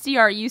come to see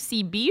our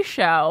UCB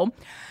show.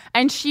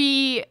 And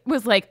she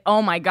was like,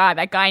 "Oh my God,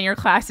 that guy in your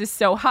class is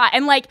so hot."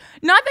 And like,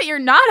 not that you're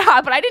not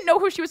hot, but I didn't know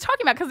who she was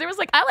talking about because there was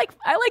like, I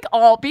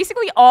like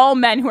basically all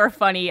men who are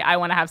funny. I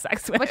want to have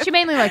sex with. But she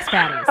mainly likes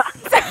fatties,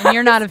 and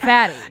you're not a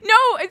fatty.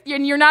 No,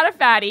 you're not a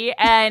fatty,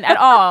 and at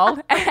all.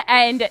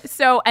 And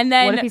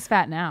then what if he's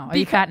fat now? Are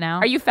you fat now?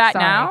 Are you fat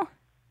Sorry. now?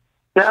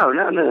 No.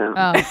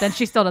 Oh, then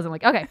she still doesn't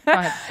like. Okay, go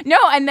ahead. No,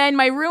 and then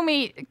my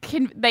roommate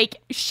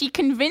she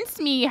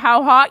convinced me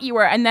how hot you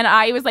were, and then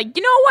I was like,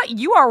 you know what?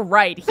 You are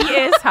right. He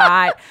is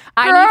hot.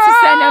 I need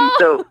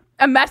to send him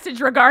a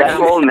message regarding that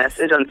whole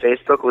message on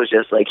Facebook was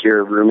just like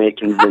your roommate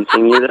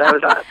convincing you that I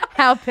was hot.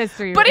 How pissed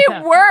are you? But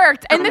it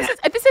worked, and I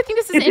think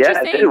this is an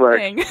interesting it did work.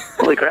 thing.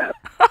 Holy crap!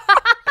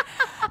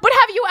 But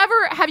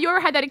have you ever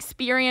had that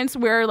experience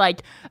where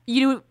like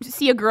you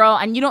see a girl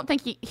and you don't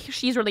think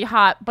she's really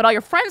hot, but all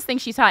your friends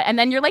think she's hot, and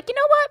then you're like, you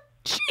know what?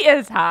 She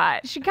is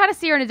hot. She kind of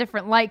see her in a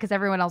different light because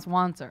everyone else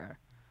wants her.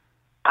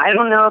 I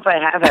don't know if I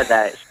have had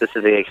that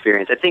specific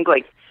experience. I think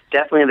like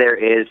definitely there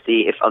is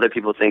if other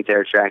people think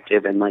they're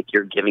attractive and like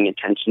you're giving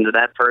attention to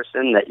that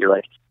person, that you're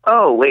like,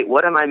 oh wait,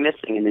 what am I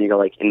missing? And then you go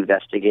like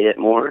investigate it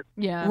more.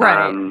 Yeah.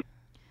 Right.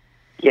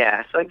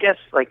 Yeah, so I guess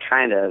like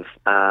kind of,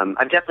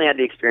 I've definitely had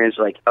the experience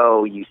where, like,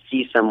 oh, you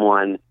see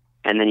someone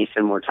and then you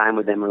spend more time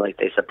with them, or like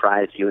they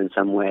surprise you in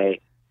some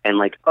way, and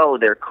like, oh,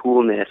 their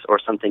coolness or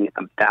something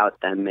about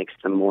them makes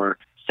them more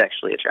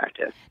sexually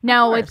attractive.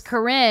 Now with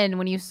Corinne,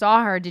 when you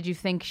saw her, did you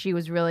think she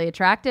was really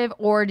attractive,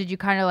 or did you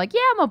kind of like,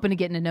 yeah, I'm open to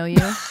getting to know you?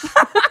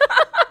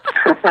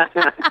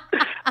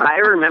 I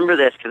remember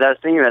this because I was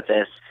thinking about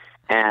this.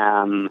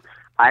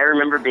 I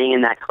remember being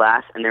in that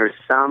class, and there was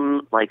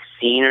some like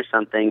scene or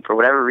something for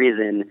whatever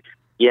reason.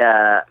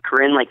 Yeah,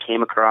 Corinne like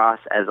came across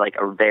as like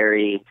a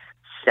very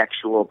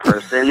sexual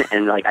person,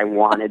 and like I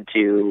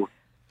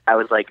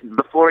was like,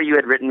 before you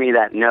had written me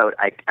that note,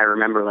 I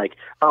remember like,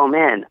 oh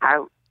man,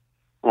 I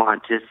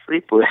want to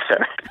sleep with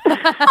her.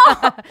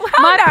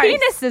 My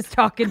penis is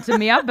talking to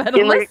me. I better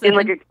listen.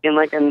 In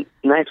a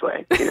nice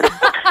way, you know.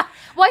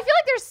 Well, I feel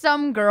like there's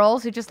some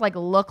girls who just like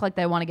look like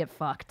they want to get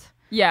fucked.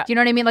 Yeah. Do you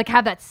know what I mean? Like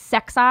have that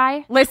sex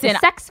eye. Listen, the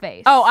sex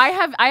face. Oh, I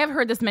have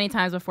heard this many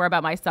times before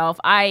about myself.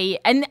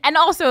 And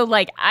also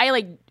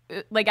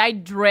I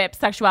drip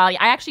sexuality.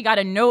 I actually got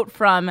a note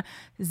from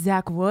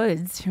Zach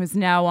Woods, who's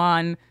now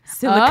on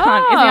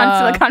Silicon. Is he on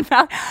Silicon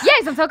Valley? Yeah,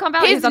 he's on Silicon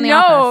Valley. His he's on The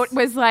note Office.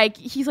 was like,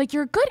 he's like,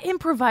 you're a good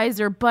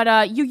improviser,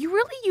 but you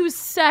really use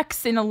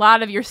sex in a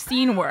lot of your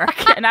scene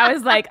work. And I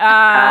was like,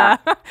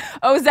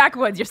 oh, Zach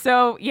Woods, you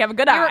have a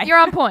good eye. You're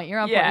on point. You're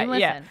on point. You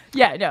listen.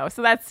 Yeah, no.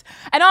 So that's,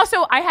 and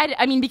also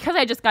because I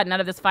had just gotten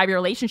out of this 5-year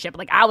relationship,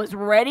 like I was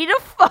ready to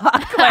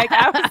fuck. Like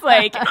I was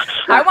like,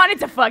 I wanted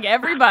to fuck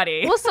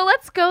everybody. Well, so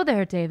let's go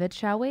there, David,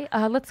 shall we?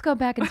 Let's go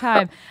back in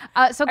time.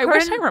 So I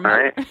wish I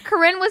remembered.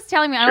 Corinne was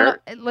telling me, I Sure.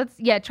 don't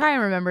know, try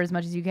and remember as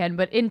much as you can,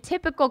 but in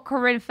typical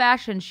Corinne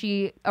fashion,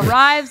 she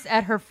arrives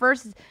at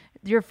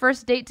your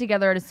first date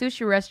together at a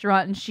sushi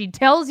restaurant, and she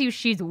tells you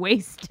she's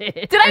wasted.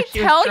 Did I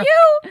tell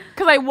you?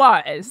 Because I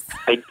was.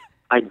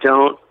 I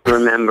don't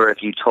remember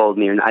if you told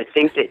me, and I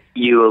think that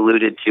you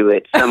alluded to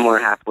it somewhere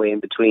halfway in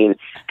between.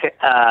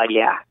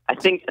 Yeah, I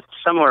think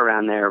somewhere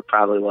around there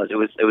probably was. It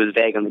was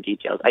vague on the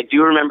details. I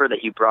do remember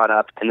that you brought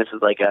up, and this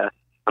is like a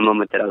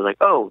moment that I was like,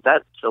 oh,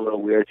 that's a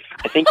little weird.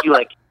 I think you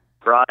like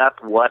brought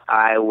up what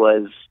I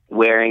was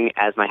wearing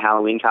as my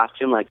Halloween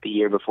costume like the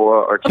year before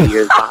or 2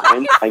 years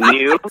behind. I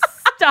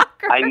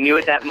knew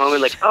at that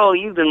moment, like, oh,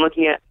 you've been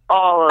looking at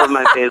all of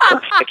my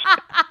Facebook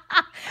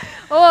pictures.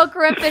 Oh,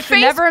 Corinne Fisher,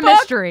 never a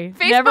mystery.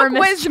 Facebook never a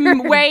mystery.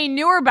 was way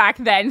newer back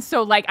then,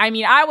 so like, I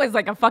mean, I was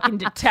like a fucking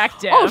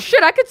detective. Oh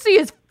shit, I could see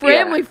his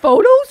family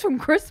photos from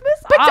Christmas.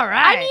 But all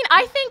right. I mean,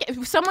 I think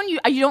if someone you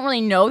don't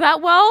really know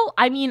that well,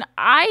 I mean,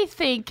 I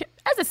think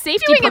as a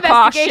safety doing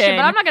precaution, investigation,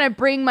 but I'm not going to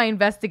bring my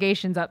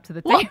investigations up to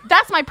the table. well,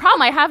 that's my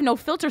problem. I have no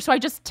filter, so I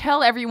just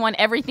tell everyone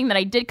everything that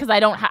I did because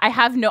I don't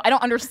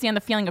understand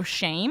the feeling of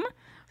shame.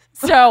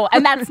 So,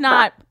 and that's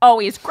not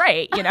always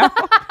great, you know.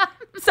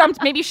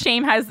 Maybe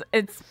shame has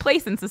its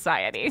place in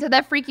society. Did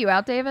that freak you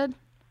out, David?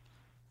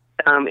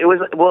 It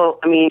was, well,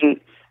 I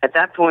mean, at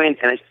that point,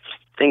 and I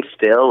think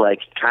still, like,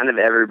 kind of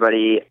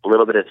everybody a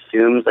little bit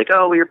assumes, like,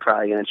 oh, well, you're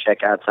probably going to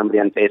check out somebody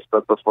on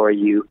Facebook before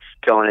you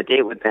go on a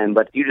date with them,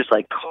 but you just,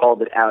 like,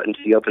 called it out into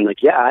the open,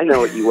 like, yeah, I know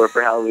what you wore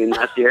for Halloween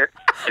last year.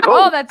 Like,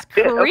 oh, that's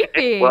shit, creepy.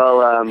 Okay.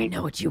 Well, I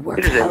know what you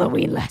wore for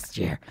Halloween last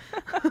year.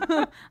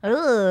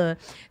 Ugh.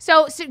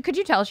 So could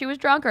you tell she was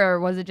drunk, or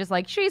was it just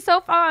like, she's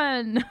so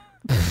fun?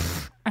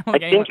 I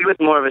think it was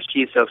more of a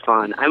she's so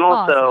fun. I'm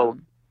also,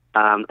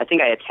 I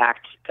think I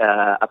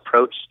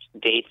approached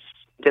dates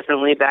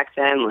differently back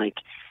then, like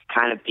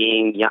kind of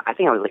being young. I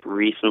think I was like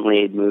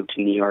recently moved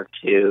to New York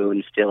too,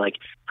 and still like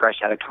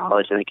fresh out of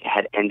college, and like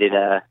had ended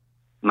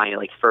my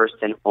like first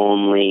and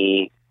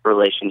only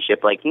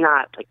relationship, like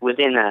not like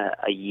within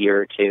a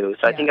year or two.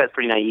 So I think I was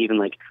pretty naive and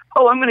like,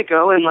 oh, I'm gonna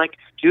go and like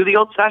do the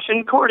old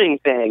fashioned courting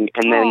thing,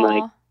 and then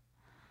like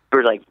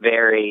we're like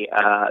very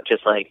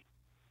just like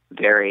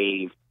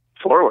very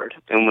forward.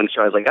 And when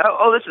I was like,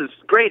 oh, this is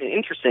great and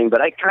interesting,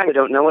 but I kind of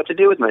don't know what to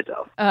do with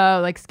myself.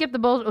 Like skip the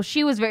bullshit. Well,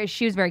 she was very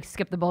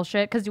skip the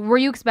bullshit. Because were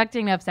you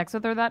expecting to have sex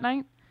with her that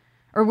night,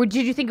 or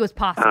did you think it was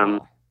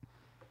possible?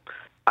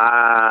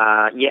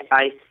 Yeah,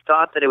 I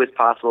thought that it was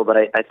possible, but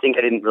I think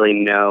I didn't really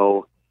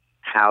know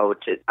how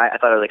to. I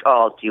thought I was like,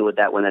 oh, I'll deal with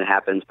that when that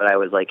happens, but I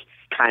was like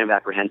kind of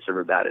apprehensive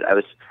about it.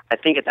 I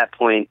think at that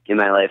point in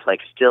my life, like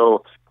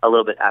still a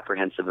little bit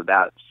apprehensive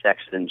about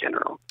sex in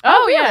general.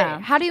 Oh yeah.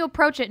 How do you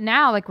approach it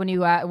now? Like when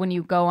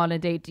you go on a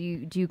date,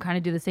 do you kind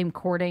of do the same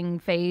courting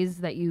phase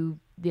that you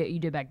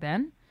did back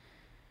then?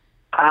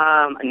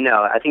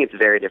 No, I think it's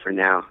very different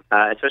now.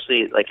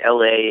 Especially like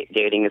LA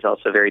dating is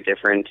also very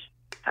different.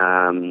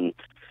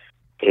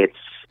 It's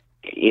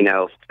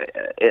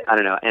I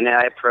don't know, and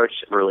I approach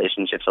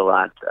relationships a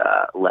lot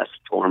less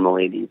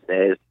formally these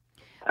days.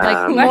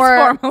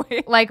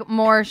 Like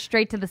more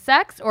straight to the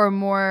sex, or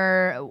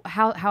more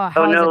how oh is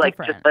no, it like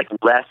different? just like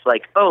less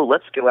like, oh,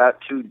 let's go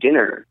out to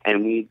dinner,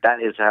 and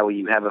that is how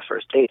you have a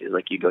first date, is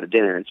like you go to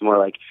dinner. It's more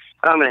like,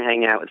 oh, I'm gonna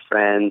hang out with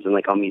friends, and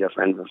like I'll meet a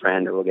friend of a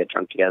friend, or we'll get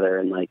drunk together,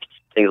 and like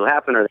things will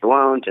happen or they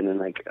won't, and then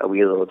like we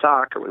get a little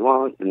talk or we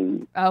won't.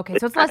 And okay,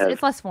 so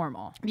it's less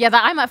formal. Yeah,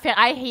 I'm a fan.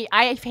 I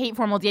hate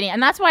formal dating,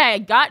 and that's why I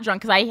got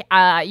drunk, because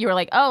you were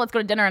like, oh, let's go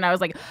to dinner, and I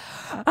was like,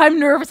 I'm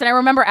nervous. And I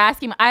remember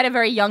asking him, I had a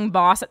very young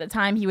boss at the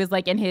time. He was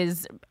like in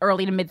his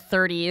early to mid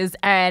 30s,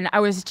 and I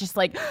was just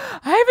like,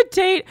 I have a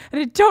date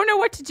and I don't know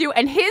what to do.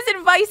 And his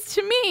advice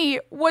to me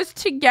was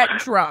to get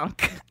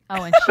drunk.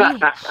 Oh, and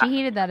she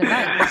heeded that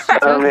advice.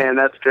 Oh man,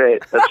 that's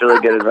great. That's really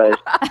good advice.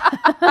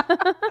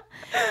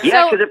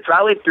 Yeah, because it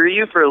probably threw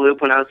you for a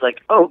loop when I was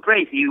like, oh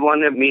great, you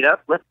want to meet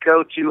up? Let's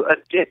go to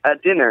a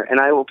dinner, and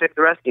I will pick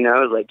the rest. It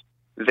was like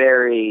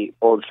very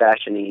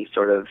old-fashioned-y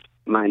sort of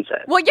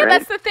mindset. Well, yeah, right?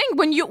 That's the thing.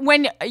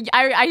 When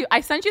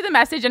I sent you the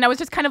message, and I was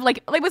just kind of like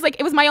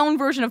it was my own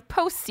version of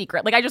post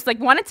secret. Like I just like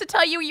wanted to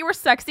tell you were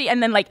sexy,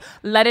 and then like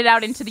let it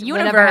out into the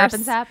universe. Whatever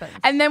happens.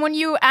 And then when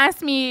you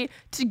asked me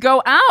to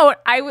go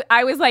out,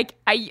 I was like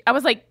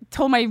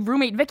told my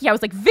roommate Vicky, I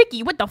was like,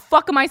 Vicky, what the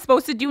fuck am I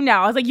supposed to do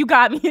now? I was like, you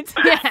got me into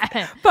this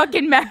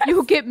fucking mess.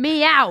 You get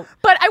me out.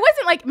 But I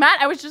wasn't like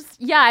Matt. I was just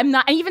I'm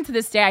not. And even to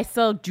this day, I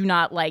still do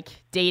not like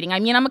dating. I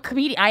mean, I'm a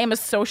comedian. I am a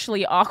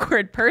socially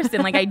awkward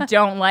person. Like I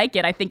don't like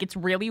it. I think it's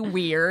really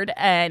weird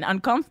and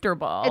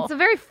uncomfortable. It's a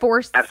very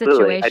forced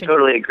Absolutely. situation. I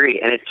totally agree.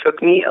 And it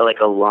took me like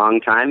a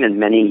long time and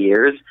many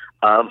years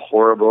of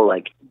horrible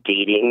like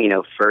dating,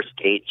 first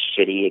date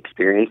shitty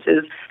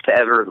experiences to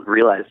ever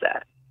realize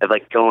that. Of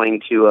like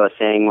going to a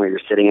thing where you're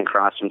sitting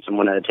across from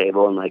someone at a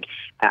table and like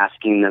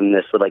asking them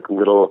this like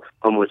little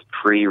almost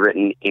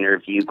pre-written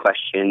interview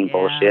question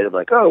bullshit of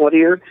like, oh, what do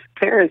your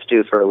parents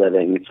do for a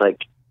living? It's like,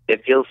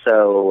 it feels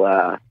so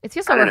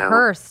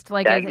rehearsed.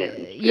 Like stagnant.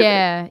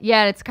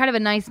 It's kind of a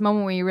nice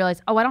moment where you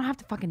realize, oh, I don't have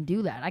to fucking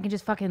do that. I can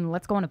just fucking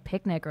let's go on a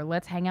picnic, or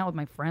let's hang out with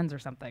my friends or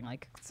something.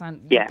 Like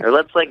or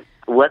let's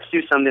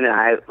do something that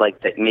I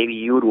like that maybe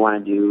you would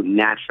want to do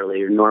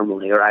naturally or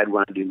normally, or I'd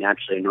want to do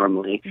naturally or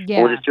normally.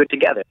 Yeah. We'll just do it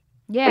together.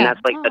 Yeah. And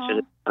that's like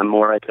such a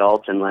more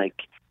adult and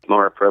like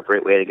more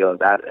appropriate way to go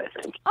about it,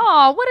 I think.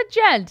 Oh, what a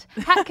gent.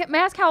 May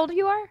I ask how old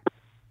you are?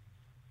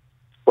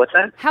 What's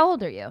that? How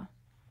old are you?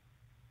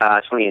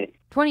 28.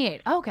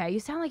 28. Okay, you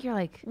sound like you're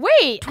like...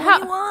 Wait,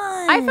 21.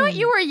 I thought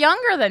you were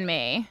younger than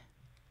me.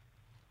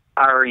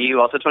 Are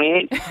you also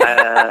 28?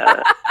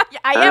 I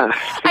am.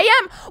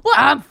 Well,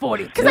 I'm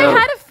 42. Because I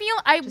had a feel.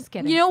 Just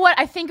kidding. You know what?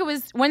 I think it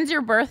was... When's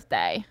your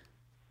birthday?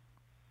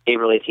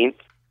 April 18th.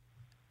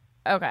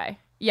 Okay.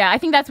 Yeah, I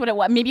think that's what it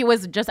was. Maybe it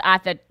was just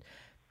at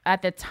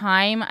the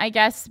time, I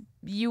guess,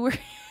 you were...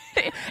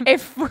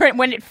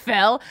 when it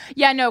fell.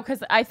 Yeah, no,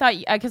 because I thought,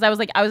 because I was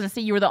going to say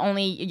you were the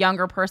only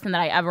younger person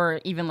that I ever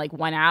even like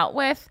went out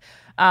with.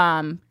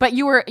 But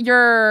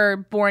you're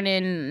born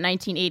in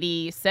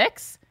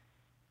 1986?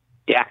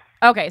 Yeah.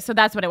 Okay, so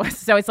that's what it was.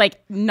 So it's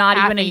like not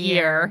even a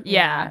year.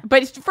 Yeah.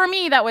 But for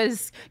me, that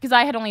was because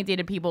I had only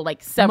dated people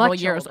like several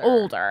Much years older.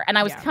 older. And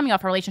I was coming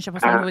off a relationship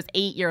with someone who was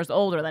 8 years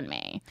older than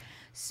me.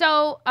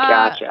 So,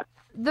 Gotcha.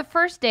 The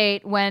first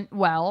date went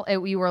well.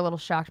 You were a little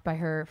shocked by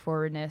her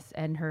forwardness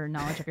and her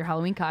knowledge of your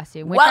Halloween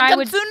costume. Which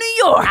Welcome to New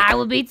York. I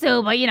would be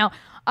too,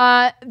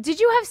 but did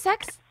you have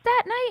sex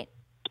that night?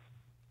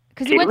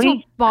 Because you went to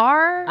a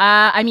bar?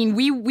 I mean,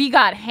 we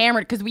got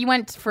hammered because we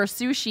went for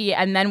sushi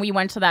and then we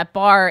went to that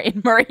bar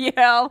in Murray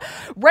Hill,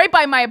 right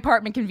by my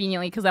apartment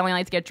conveniently because I only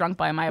like to get drunk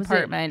by my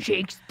apartment.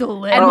 Jake's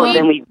Delicious. And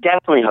then we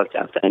definitely hooked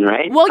up then,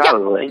 right? Well,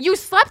 Probably. yeah, you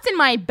slept in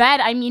my bed.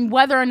 I mean,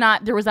 whether or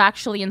not there was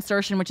actually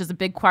insertion, which is a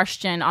big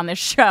question on this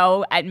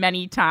show at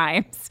many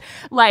times.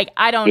 Like,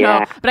 I don't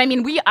know. But I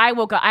mean, I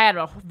woke up, I had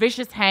a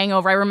vicious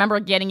hangover. I remember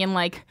getting in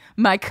like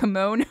my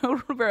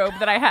kimono robe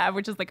that I have,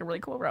 which is like a really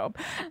cool robe.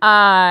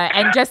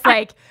 And just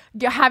like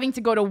having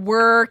to go to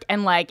work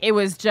and like, it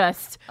was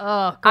just,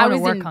 going to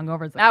work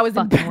hungover is I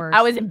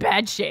was in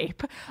bad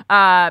shape. But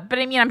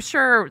I mean, I'm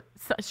sure,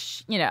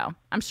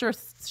 I'm sure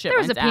shit there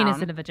was a went penis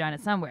down. in a vagina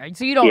somewhere.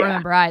 So you don't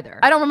remember either.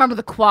 I don't remember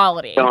the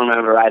quality. Don't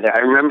remember either.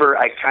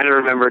 I kind of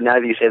remember now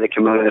that you say the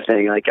kimono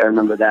thing. Like I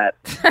remember that.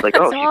 Like,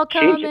 oh,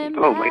 she's changing.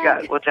 Oh my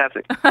God, what's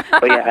happening?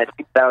 But yeah, I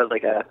think that was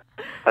like a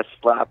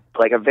slop,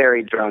 like a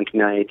very drunk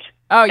night.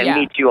 Oh and yeah.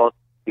 me too. All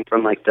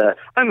from like the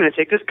I'm going to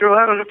take this girl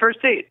out on a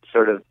first date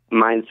sort of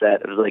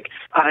mindset. It was like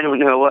I don't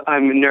know what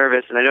I'm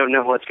nervous and I don't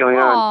know what's going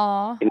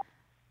on.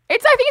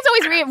 I think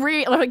it's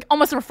always like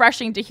almost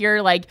refreshing to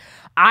hear like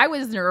I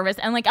was nervous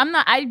and like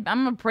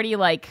I'm a pretty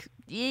like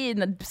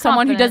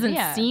someone who doesn't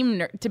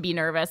seem to be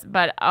nervous,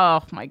 but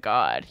oh my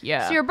God,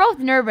 yeah. So you're both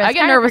nervous. I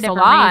get nervous a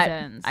lot.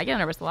 Reasons. I get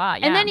nervous a lot.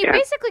 Yeah. And then you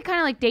basically kind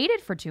of like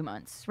dated for 2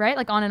 months, right?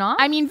 Like on and off.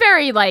 I mean,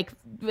 very like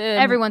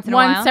every once in a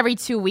while. Once every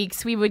 2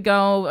 weeks, we would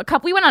go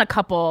we went on a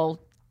couple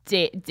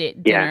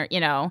dinner,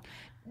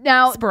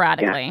 now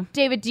sporadically.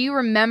 David, do you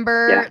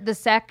remember the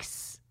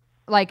sex,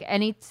 like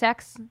any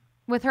sex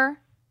with her?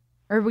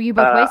 Or were you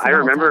both wasted? I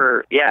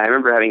remember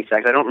having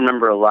sex. I don't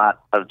remember a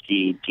lot of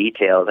the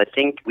details. I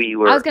think we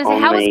were. I was going to say,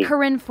 how was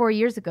Corinne 4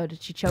 years ago? Did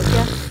she choke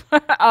you?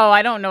 Oh,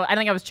 I don't know. I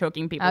think I was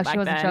choking people back she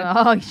wasn't then.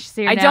 Oh, you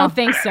see her I now. don't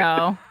think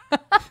so.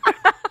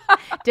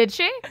 Did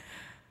she?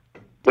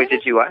 Wait,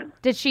 did you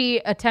what? Did she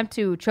attempt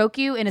to choke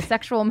you in a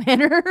sexual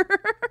manner?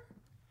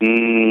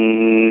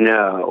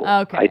 No.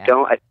 Okay. I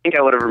don't. I think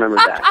I would have remembered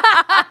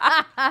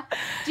that.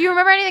 Do you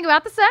remember anything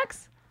about the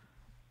sex?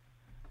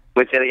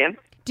 Wait, say it again?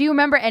 Do you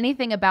remember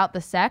anything about the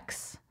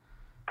sex?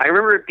 I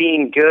remember it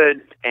being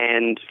good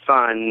and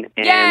fun.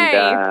 And,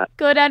 Yay!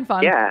 Good and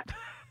fun. Yeah.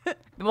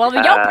 Well,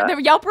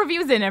 the Yelp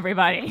review's in,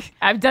 everybody.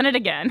 I've done it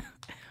again.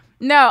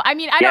 No, I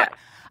mean,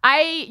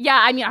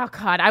 I mean, oh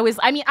God, I was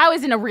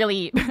in a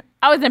really,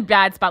 I was in a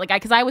bad spot, like,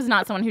 because I was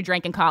not someone who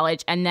drank in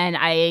college, and then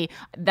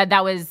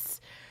that was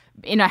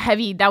in my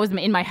heavy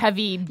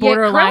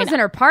borderline. Yeah, was in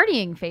her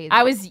partying phase.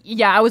 I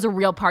was a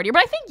real partier,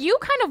 but I think you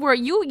kind of were.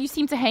 You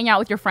seem to hang out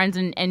with your friends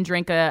and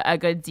drink a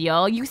good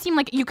deal. You seem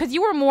like because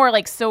you were more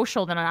like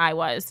social than I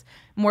was,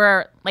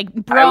 more like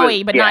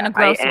broy, but not in a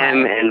gross way. I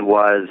am and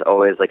was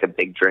always like a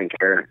big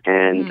drinker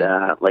and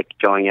like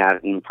going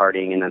out and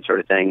partying and that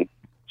sort of thing.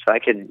 So I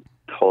could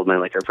hold my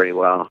liquor pretty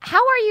well. How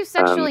are you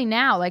sexually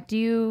now? Like, do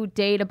you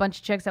date a bunch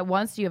of chicks at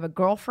once? Do you have a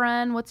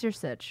girlfriend? What's your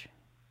sitch?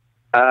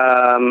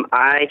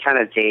 I kind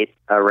of date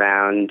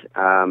around.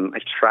 I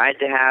tried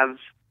to have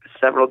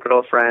several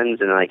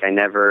girlfriends, and like I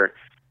never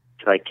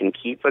like can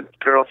keep a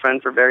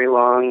girlfriend for very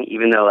long.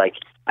 Even though like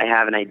I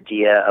have an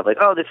idea of like,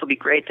 oh, this will be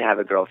great to have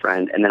a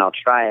girlfriend, and then I'll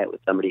try it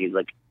with somebody who's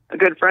like a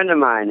good friend of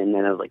mine, and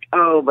then I was like,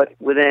 oh, but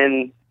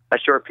within a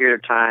short period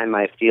of time,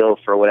 I feel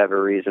for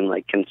whatever reason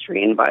like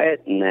constrained by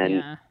it, and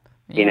then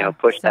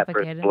push that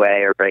person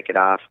away or break it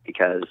off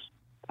because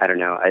I don't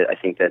know. I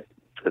think that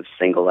the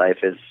single life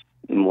is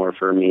more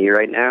for me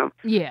right now.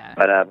 Yeah.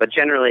 But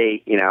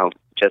generally,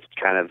 just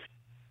kind of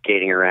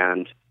dating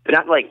around, but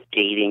not like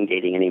dating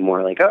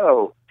anymore. Like,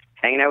 oh,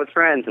 hanging out with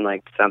friends and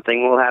like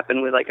something will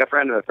happen with like a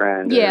friend of a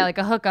friend. Yeah, like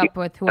a hookup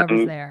with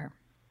whoever's there.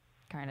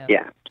 Kind of.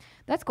 Yeah.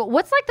 That's cool.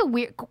 What's like the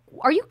weird?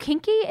 Are you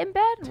kinky in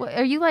bed?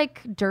 Are you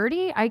like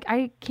dirty?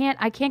 I can't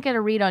get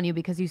a read on you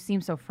because you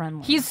seem so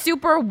friendly. He's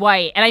super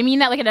white, and I mean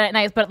that like in a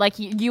nice, but like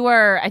you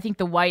are, I think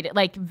the white,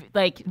 like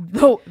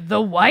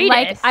the whitest.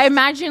 Like I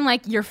imagine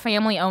like your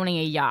family owning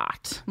a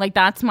yacht. Like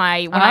that's when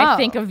I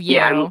think of you.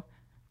 Yeah,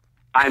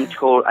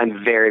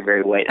 I'm very,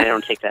 very white. I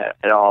don't take that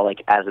at all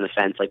like as an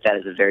offense. Like that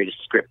is a very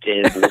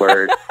descriptive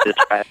word to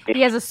describe me.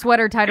 He has a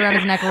sweater tied around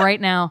his neck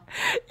right now.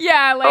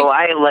 Yeah. Like,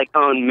 I like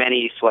own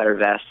many sweater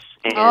vests.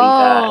 And,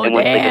 and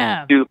went to like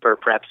a super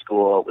prep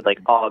school with like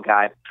all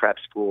guy prep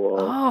school.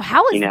 Oh,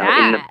 how was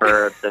that? In the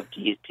burbs of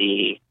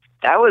DC.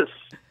 It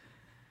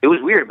was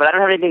weird, but I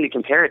don't have anything to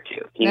compare it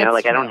to.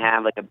 Like I don't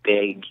have like a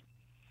big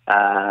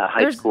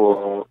high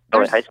school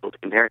to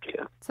compare it to.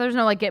 So there's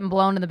no like getting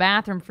blown in the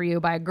bathroom for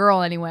you by a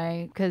girl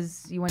anyway,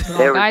 because you went to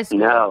an all guys school.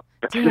 No,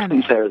 damn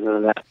it. There was none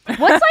of that.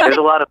 What's like There's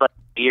a lot of like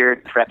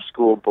weird prep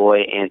school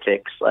boy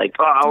antics, like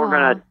we're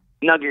gonna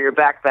nugget your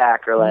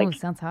backpack, or like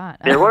sounds hot.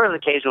 There were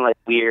occasional like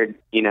weird,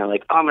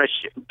 like I'm gonna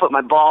put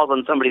my balls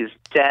on somebody's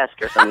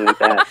desk or something like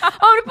that. I'm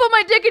gonna put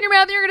my dick in your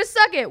mouth and you're gonna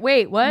suck it.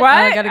 Wait, what? Oh,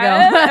 I gotta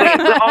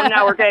go. Oh,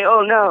 now we're gay.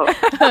 Oh no.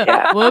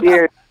 Yeah,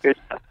 weird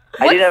stuff.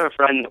 I did have a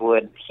friend that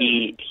would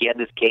he had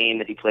this game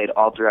that he played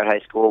all throughout high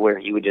school where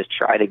he would just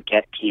try to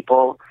get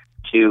people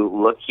to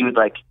look. He would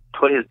like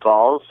put his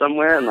balls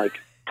somewhere and like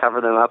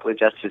cover them up with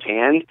just his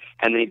hand,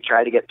 and then he'd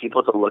try to get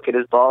people to look at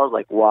his balls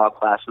like while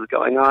class was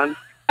going on.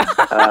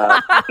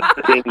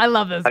 I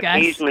love those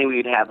guys. Occasionally,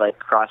 we'd have like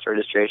cross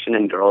registration,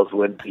 and girls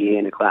would be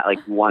in a class. Like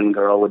one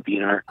girl would be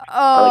in our,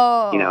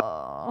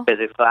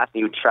 physics class, and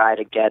you would try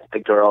to get the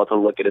girl to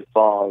look at his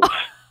balls.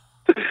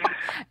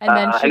 And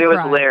then she and it was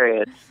cried.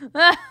 hilarious.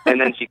 And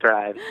then she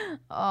cried.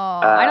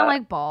 I don't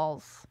like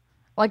balls,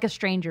 like a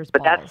stranger's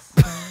but balls.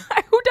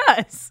 Who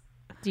does?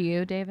 Do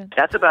you, David?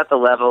 That's about the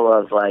level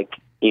of like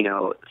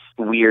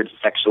weird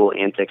sexual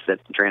antics that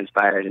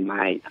transpired in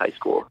my high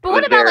school. But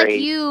what about like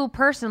you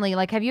personally?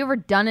 Like, have you ever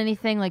done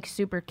anything like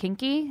super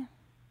kinky?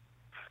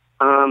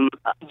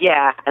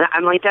 Yeah, and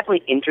I'm like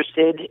definitely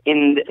interested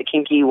in the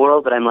kinky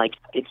world, but I'm like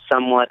it's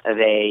somewhat of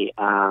a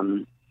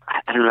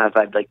I don't know if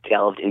I've like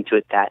delved into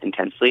it that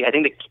intensely. I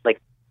think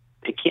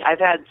I've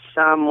had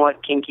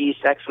somewhat kinky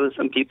sex with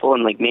some people,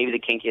 and like maybe the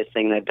kinkiest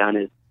thing that I've done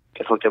is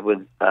I've hooked up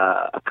with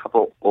a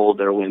couple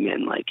older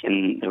women,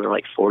 and they were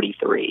like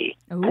 43,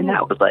 Ooh. and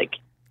that was like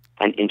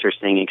an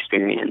interesting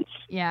experience.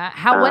 Yeah.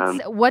 How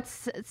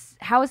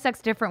is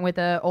sex different with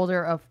a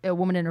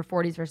woman in her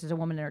 40s versus a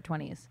woman in her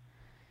 20s?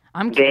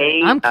 I'm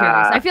curious.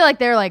 I feel like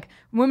they're like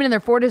women in their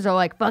 40s are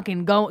like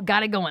fucking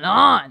got it going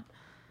on.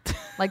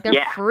 Like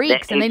they're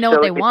freaks and they know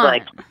what they want.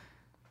 Like,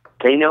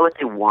 they know what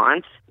they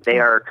want. They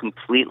are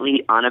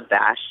completely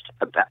unabashed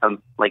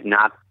about, like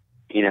not,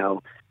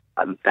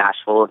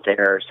 bashful of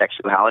their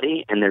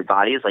sexuality and their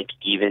bodies. Like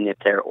even if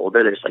they're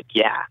older, they're just like,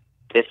 yeah,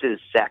 this is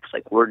sex.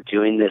 Like we're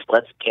doing this.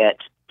 Let's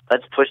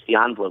push the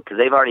envelope, because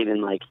they've already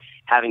been like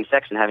having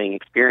sex and having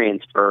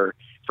experience for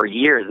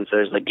years. And so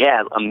there's like,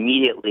 yeah,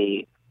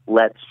 immediately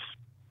let's,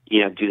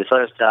 do this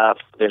other stuff.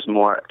 There's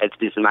more, at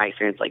least in my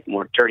experience, like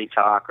more dirty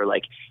talk, or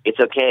like, it's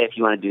okay if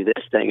you want to do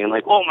this thing. And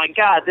like, oh my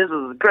God, this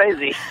is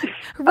crazy.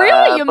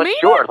 Really? You but mean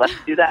sure, it? let's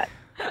do that.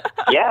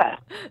 Yeah.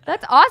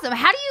 That's awesome.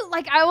 How do you,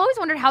 like, I always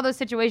wondered how those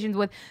situations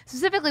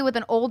specifically with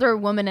an older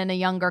woman and a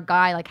younger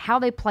guy, like how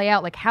they play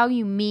out, like how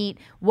you meet,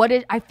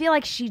 I feel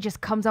like she just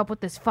comes up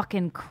with this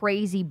fucking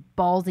crazy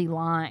ballsy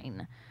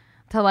line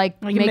to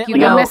like make you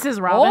go,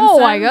 Mrs. Robinson.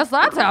 oh, I guess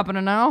that's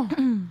happening now.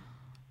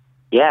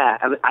 Yeah,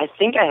 I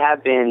think I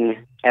have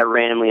been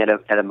randomly at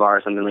a bar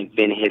or something, like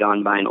been hit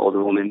on by an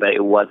older woman, but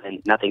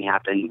nothing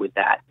happened with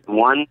that.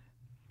 One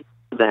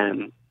of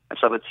them, I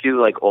slept with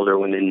two like older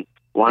women.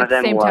 One of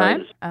them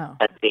was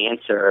a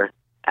dancer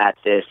at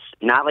this,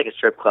 not like a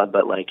strip club,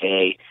 but like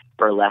a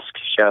burlesque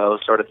show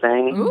sort of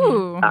thing.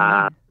 Ooh.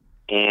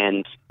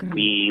 And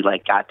we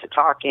like got to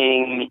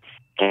talking,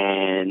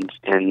 and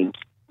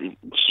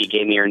she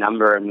gave me her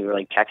number, and we were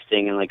like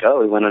texting, and like, oh,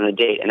 we went on a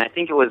date. And I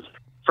think it was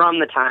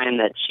from the time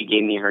that she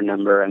gave me her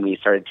number and we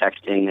started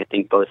texting, I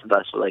think both of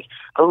us were like,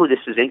 oh, this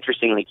is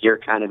interesting. Like, you're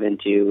kind of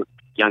into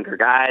younger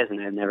guys, and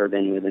I've never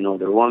been with an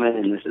older woman.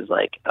 And this is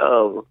like,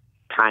 oh,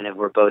 kind of,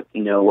 we're both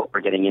know what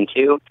we're getting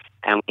into.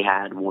 And we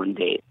had one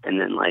date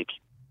and then like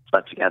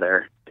slept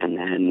together. And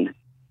then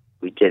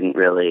we didn't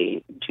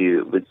really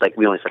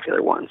we only slept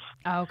together once.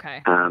 Oh,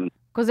 okay.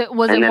 Was it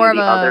more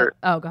of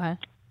oh, go ahead.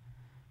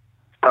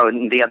 Oh,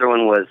 and the other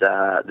one was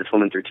this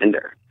woman through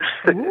Tinder.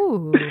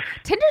 Ooh,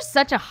 Tinder's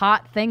such a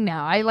hot thing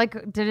now. I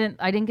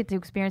didn't get to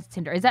experience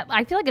Tinder.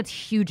 I feel like it's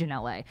huge in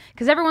LA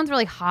because everyone's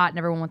really hot and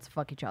everyone wants to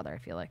fuck each other. I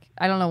feel like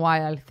I don't know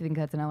why I think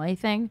that's an LA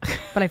thing,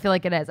 but I feel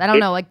like it is. I don't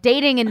know. Like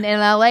dating in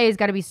LA has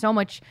got to be so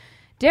much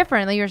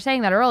different. Like you were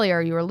saying that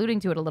earlier. You were alluding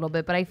to it a little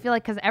bit, but I feel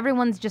like because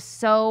everyone's just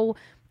so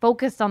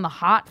focused on the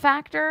hot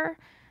factor.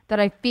 That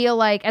I feel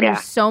like, and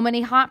there's so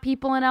many hot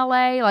people in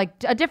LA, like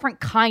a different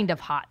kind of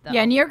hot, though.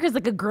 Yeah, New York is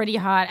like a gritty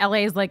hot.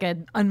 LA is like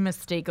an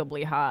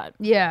unmistakably hot.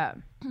 Yeah.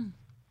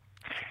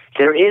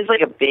 There is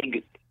like a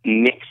big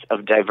mix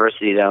of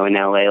diversity, though, in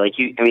LA. Like,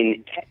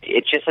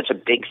 it's just such a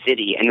big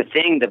city. And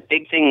the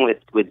big thing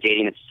with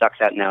dating that sucks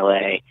out in LA,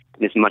 and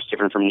it's much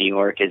different from New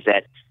York, is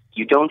that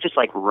you don't just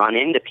like run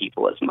into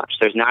people as much.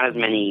 There's not as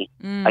many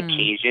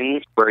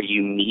occasions where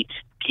you meet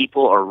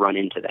people or run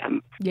into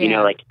them.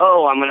 Yeah. Like,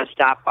 oh, I'm going to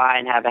stop by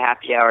and have a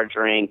happy hour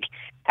drink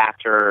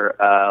after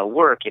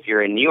work if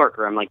you're in New York,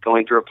 or I'm like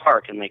going through a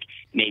park and like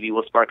maybe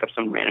we'll spark up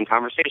some random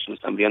conversation with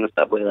somebody on the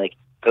subway. Like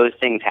those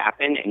things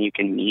happen and you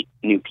can meet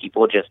new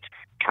people just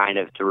kind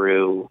of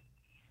through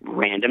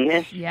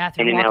randomness. Yeah,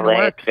 and in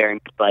LA, it's very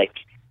much like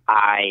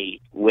I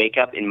wake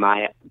up in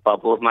my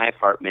bubble of my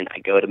apartment. I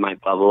go to my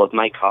bubble of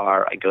my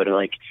car. I go to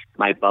like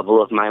my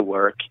bubble of my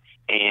work.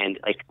 And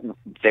like,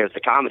 there's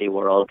the comedy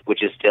world,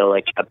 which is still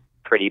like a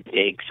pretty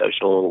big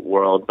social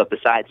world. But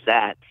besides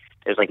that,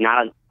 there's like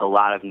not a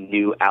lot of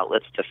new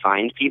outlets to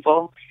find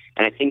people.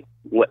 And I think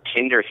what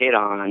Tinder hit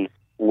on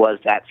was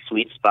that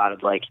sweet spot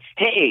of like,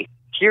 hey,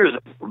 here's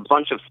a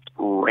bunch of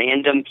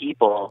random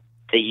people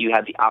that you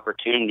have the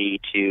opportunity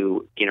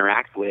to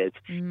interact with.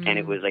 And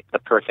it was like the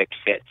perfect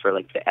fit for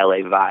like the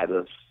LA vibe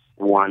of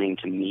wanting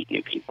to meet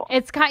new people.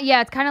 It's kind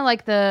of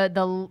like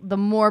the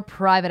more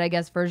private, I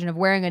guess, version of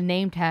wearing a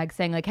name tag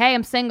saying like, hey,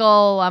 I'm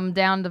single, I'm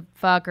down to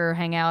fuck or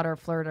hang out or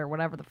flirt or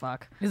whatever the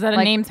fuck. Is that a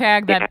name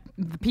tag that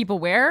people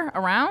wear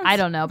around? I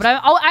don't know, but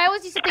I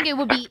always used to think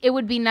it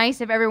would be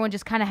nice if everyone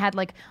just kind of had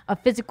like a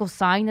physical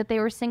sign that they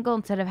were single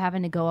instead of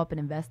having to go up and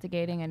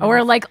investigating. And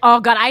or like, oh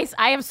god,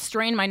 I have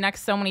strained my neck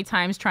so many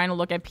times trying to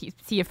look at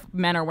see if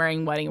men are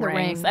wearing wedding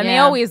rings, and they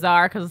always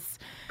are because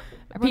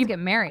everyone's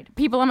getting married.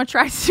 People I'm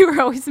attracted to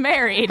are always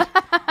married.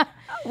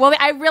 Well,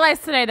 I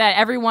realized today that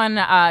everyone,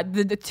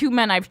 the two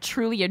men I've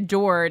truly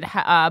adored,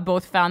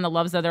 both found the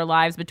loves of their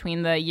lives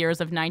between the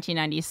years of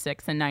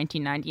 1996 and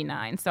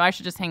 1999. So I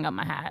should just hang up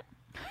my hat.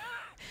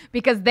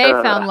 Because they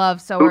found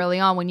love so early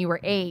on when you were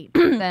 8.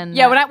 Then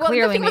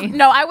clearly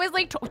I was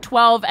like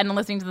 12 and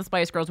listening to the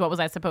Spice Girls. What was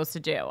I supposed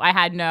to do? I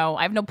have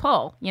no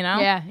pull, you know?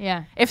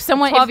 Yeah. If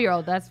someone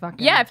 12-year-old, that's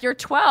fucking. Yeah, if you're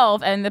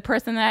 12 and the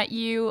person that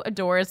you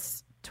adore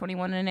is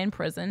 21 and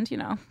imprisoned, you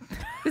know.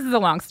 This is a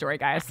long story,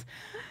 guys.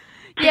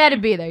 You had to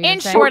be there. In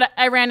short,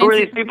 I ran into... Who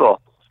are these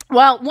people?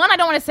 Well, one I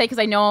don't want to say because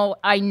I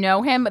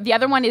know him. But the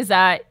other one is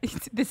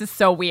this is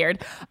so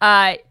weird.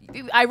 I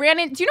ran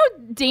in. Do you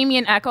know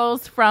Damien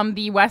Eccles from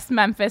the West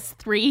Memphis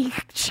 3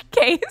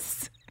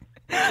 case?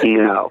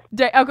 No.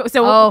 Okay,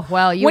 so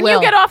when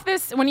you get off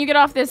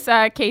this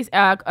case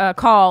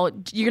call,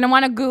 you're gonna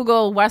want to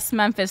Google West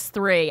Memphis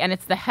 3, and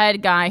it's the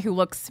head guy who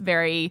looks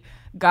very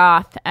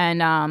goth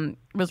and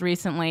was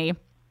recently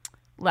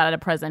let out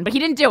of prison, but he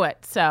didn't do it.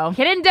 So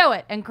he didn't do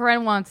it, and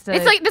Corinne wants to.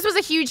 It's like this was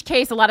a huge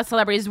case. A lot of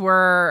celebrities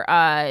were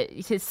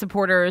his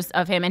supporters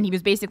of him, and he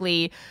was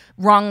basically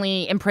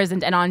wrongly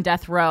imprisoned and on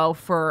death row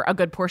for a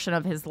good portion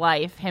of his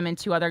life. Him and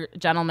 2 other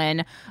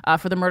gentlemen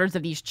for the murders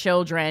of these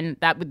children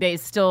that they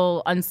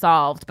still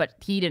unsolved, but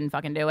he didn't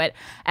fucking do it.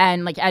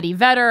 And like Eddie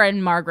Vedder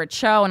and Margaret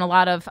Cho and a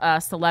lot of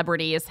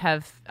celebrities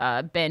have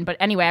been. But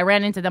anyway, I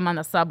ran into them on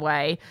the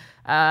subway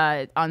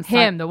on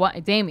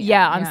Damien.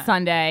 Yeah, on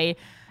Sunday.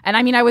 And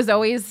I mean, I was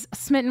always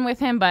smitten with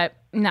him, but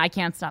no, I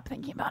can't stop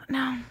thinking about it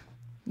now.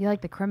 You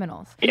like the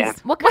criminals. Yeah.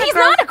 He's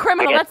not a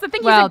criminal. That's the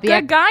thing. He's a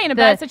good guy in a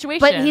bad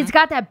situation. But he's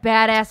got that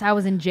badass, I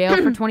was in jail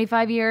for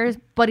 25 years,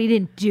 but he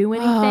didn't do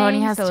anything. Oh, and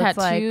he has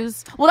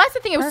tattoos. Well, that's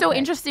the thing. It was so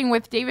interesting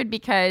with David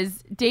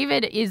because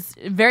David is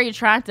very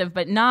attractive,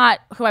 but not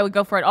who I would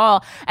go for at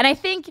all. And I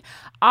think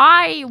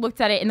I looked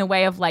at it in the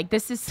way of like,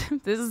 this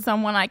is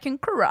someone I can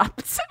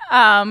corrupt.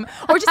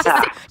 Or just,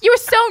 you were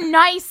so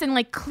nice and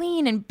like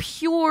clean and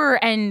pure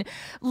and,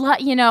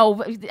 you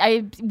know,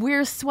 I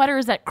wear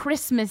sweaters at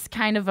Christmas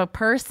kind of a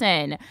person.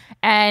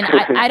 And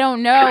I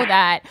don't know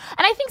that.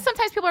 And I think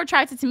sometimes people are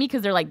attracted to me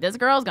because they're like, this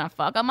girl's going to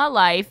fuck up my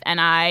life.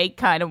 And I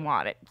kind of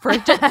want it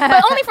but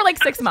only for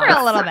like 6 months. For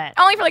a little bit.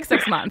 Only for like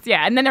 6 months.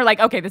 Yeah. And then they're like,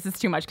 okay, this is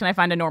too much. Can I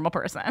find a normal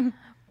person?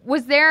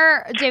 Was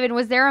there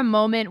a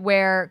moment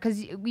where,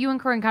 because you and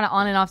Corinne kind of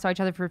on and off saw each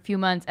other for a few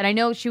months, and I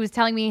know she was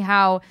telling me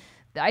how,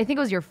 I think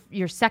it was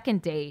your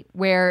second date,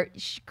 where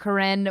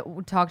Corinne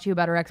talked to you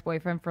about her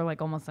ex-boyfriend for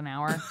like almost an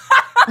hour.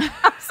 I'm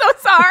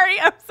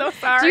so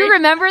sorry. Do you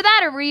remember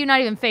that, or were you not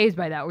even fazed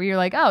by that? Where you're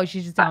like, oh,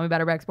 she's just telling me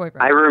about her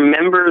ex-boyfriend? I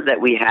remember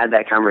that we had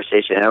that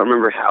conversation. I don't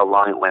remember how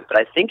long it went, but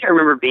I think I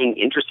remember being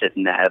interested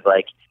in that.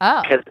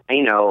 Because,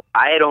 you know,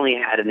 I had only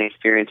had an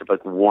experience of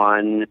like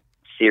one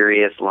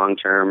serious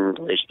long-term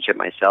relationship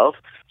myself.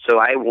 So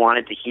I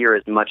wanted to hear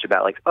as much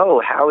about like,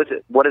 oh,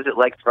 what is it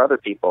like for other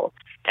people?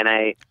 And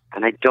I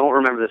don't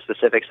remember the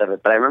specifics of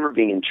it, but I remember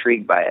being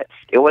intrigued by it.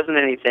 It wasn't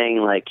anything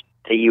like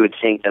that you would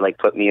think that like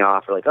put me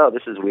off or like, oh,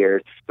 this is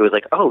weird. It was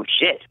like, oh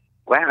shit.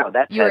 Wow,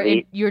 that's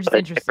heavy. You were just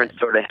interested. Different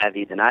sort of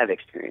heavy than I've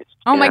experienced.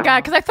 Oh my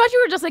God, because I thought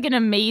you were just like an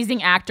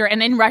amazing actor.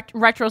 And in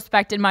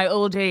retrospect, in my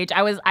old age,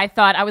 I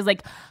thought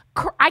like,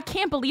 I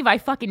can't believe I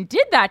fucking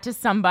did that to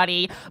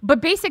somebody.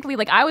 But basically,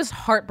 like, I was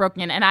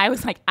heartbroken and I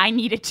was like, I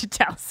needed to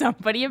tell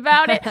somebody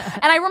about it.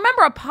 And I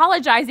remember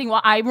apologizing.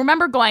 Well, I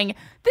remember going,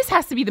 this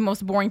has to be the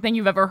most boring thing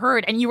you've ever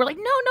heard. And you were like,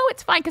 no,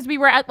 it's fine. Because we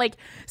were at like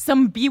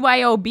some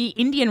BYOB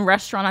Indian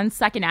restaurant on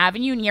 2nd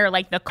Avenue near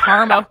like the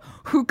Karma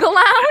Hookah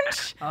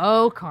Lounge.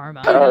 Oh,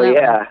 Karma. Oh,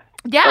 yeah.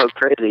 Yeah. Oh,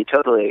 crazy.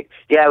 Totally.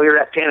 Yeah, we were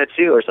at Pana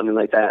 2 or something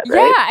like that,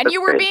 right? Yeah, and That's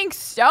you were great. being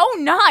so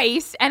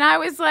nice. And I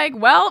was like,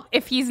 well,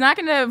 if he's not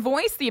going to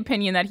voice the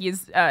opinion that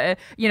he's,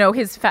 you know,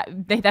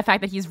 the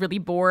fact that he's really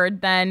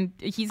bored, then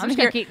he's going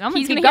to hear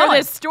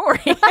this story.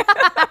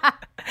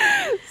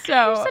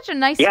 So, you're such a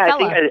nice fella.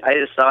 fella. I think I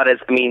just saw it as,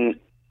 I mean,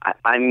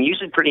 I'm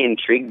usually pretty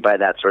intrigued by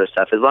that sort of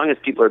stuff. As long as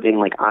people are being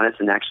like honest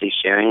and actually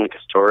sharing like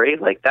a story,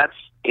 like that's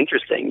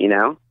interesting, you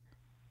know?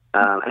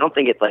 I don't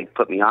think it like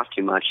put me off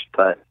too much,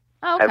 but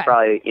Okay. I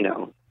probably, you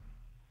know,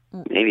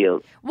 maybe.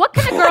 What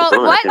can a girl?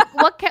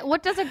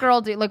 What does a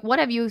girl do? Like, what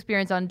have you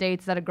experienced on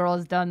dates that a girl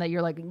has done that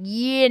you're like,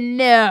 yeah,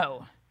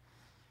 no?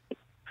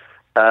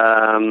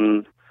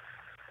 I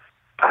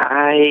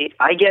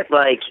get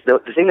like the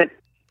thing that,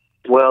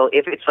 well,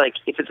 if it's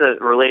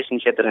a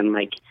relationship that I'm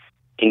like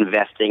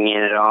investing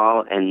in at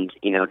all, and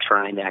you know,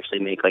 trying to actually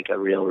make like a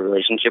real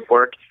relationship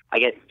work, I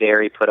get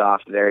very put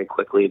off very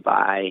quickly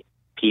by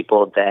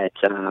people that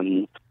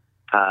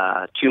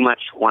too much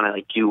want to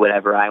like do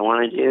whatever I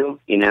want to do,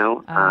 you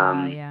know?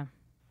 Yeah.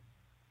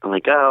 I'm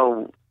like,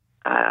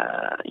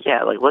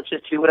 yeah, like let's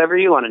just do whatever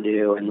you want to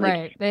do, and like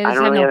right. They I just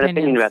don't have really no have an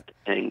opinion opinions. about the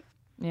thing.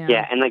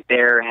 Yeah, and like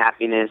their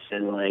happiness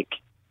is like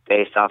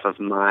based off of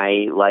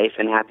my life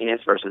and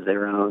happiness versus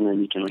their own,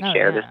 and you can like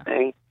share this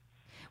thing.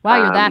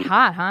 Wow, you're that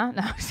hot, huh?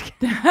 No, I'm just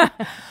kidding.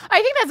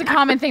 I think that's a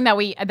common thing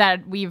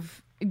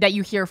that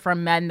you hear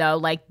from men, though,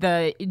 like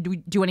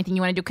do anything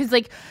you want to do, because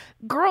like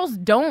girls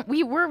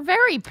we're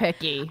very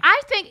picky.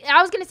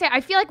 I was gonna say,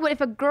 I feel like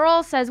if a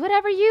girl says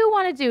whatever you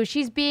want to do,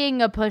 she's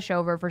being a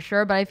pushover for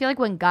sure. But I feel like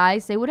when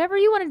guys say whatever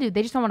you want to do,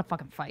 they just don't want to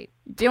fucking fight.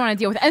 They don't want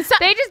to deal with it, and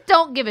they just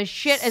don't give a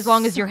shit as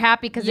long as you're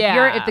happy. Because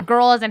if the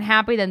girl isn't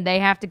happy, then they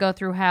have to go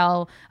through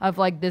hell of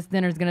like, this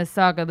dinner's gonna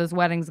suck or this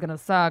wedding's gonna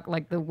suck,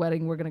 like the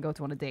wedding we're gonna go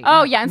to on a date.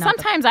 Oh yeah, and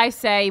sometimes I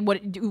say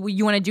what do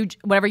you want to do,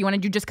 whatever you want to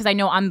do, just because I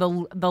know I'm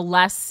the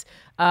less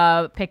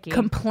picky,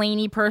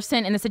 complainy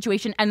person in the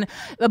situation. And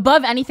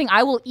above anything,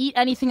 I will eat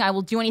anything, I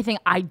will do anything.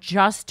 I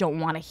just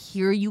don't want to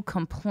hear you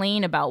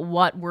complain about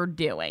what we're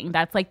doing.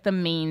 That's like the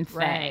main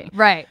thing.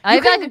 Right. I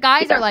feel like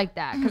guys are like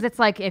that, because it's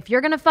like, if you're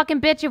gonna fucking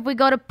bitch if we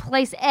go to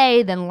place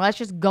A, then let's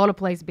just go to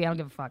place B. I don't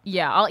give a fuck.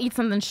 Yeah, I'll eat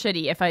something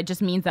shitty if it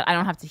just means that I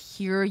don't have to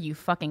hear you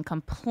fucking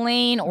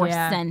complain or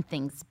send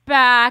things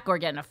back or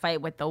get in a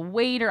fight with the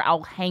waiter.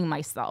 I'll hang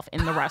myself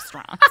in the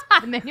restaurant.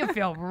 And then you'll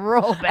feel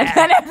real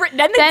bad. And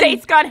then the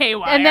date's gone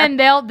haywire. And then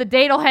the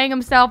date will hang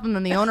himself, and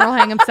then the owner will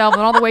hang himself,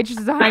 and all the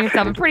waitresses will hang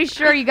themselves. I'm pretty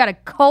sure you got a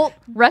cult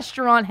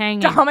restaurant hanging.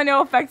 Domino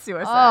effect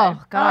suicide.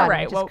 Oh God! All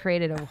right, just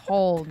created a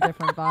whole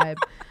different vibe.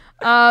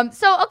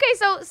 So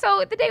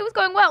the date was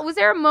going well. Was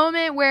there a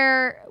moment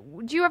where,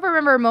 do you ever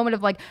remember a moment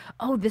of like,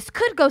 oh, this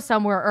could go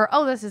somewhere, or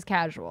oh, this is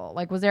casual?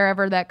 Like, was there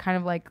ever that kind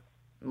of like,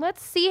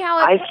 let's see how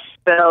it...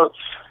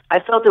 I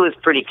felt it was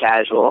pretty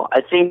casual.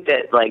 I think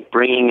that like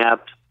bringing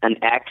up an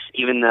ex,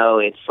 even though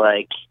it's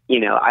like, you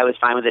know, I was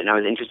fine with it and I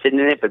was interested in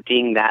it, but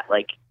being that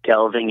like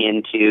delving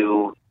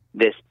into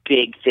this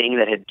big thing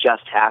that had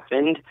just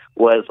happened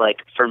was like,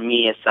 for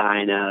me, a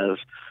sign of,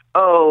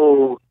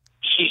 oh,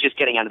 she's just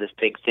getting out of this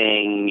big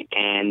thing,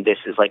 and this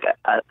is like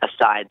a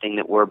side thing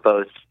that we're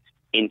both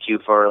into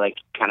for like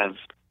kind of,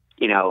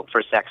 you know,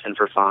 for sex and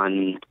for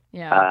fun.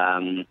 Yeah.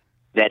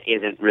 That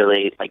isn't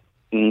really like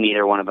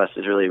neither one of us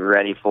is really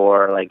ready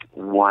for, like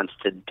wants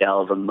to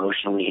delve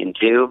emotionally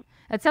into.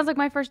 That sounds like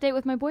my first date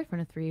with my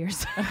boyfriend of 3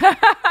 years.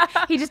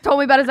 He just told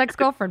me about his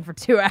ex-girlfriend for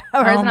 2 hours.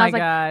 And I was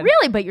like,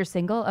 really? But you're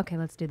single? Okay,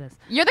 let's do this.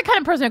 You're the kind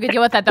of person who could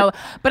deal with that, though.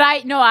 But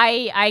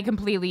I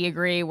completely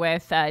agree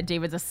with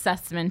David's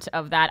assessment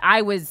of that.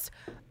 I was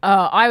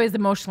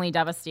emotionally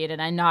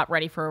devastated and not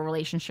ready for a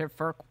relationship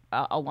for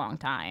a long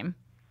time.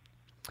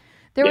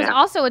 There was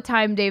also a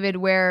time, David,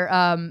 where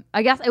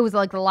I guess it was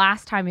like the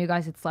last time you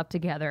guys had slept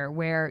together,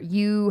 where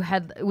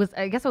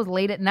I guess it was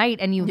late at night,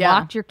 and you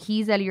locked your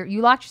keys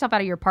you locked yourself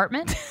out of your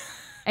apartment,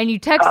 and you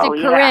texted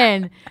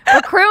Corinne.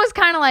 But Corinne was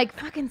kind of like,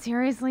 "Fucking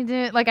seriously,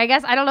 dude." Like, I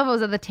guess I don't know if it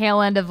was at the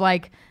tail end of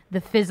like the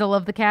fizzle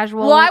of the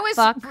casual. Well,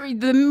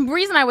 the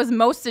reason I was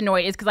most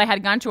annoyed is because I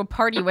had gone to a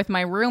party with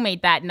my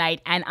roommate that night,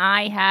 and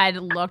I had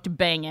looked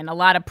banging. A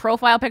lot of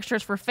profile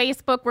pictures for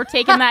Facebook were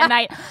taken that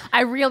night.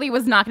 I really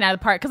was knocking out of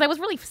the park because I was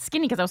really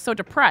skinny because I was so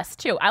depressed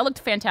too. I looked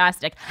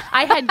fantastic.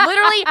 I had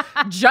literally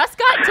just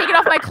gotten taken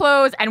off my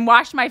clothes and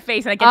washed my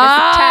face, and I get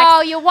this text.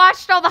 Oh, you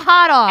washed all the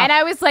hot off. And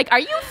I was like, "Are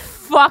you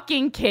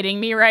fucking kidding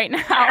me right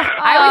now?"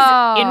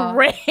 I was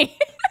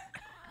enraged.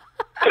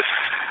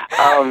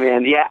 Oh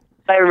man, yeah.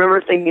 I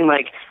remember thinking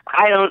like,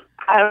 I don't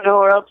know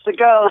where else to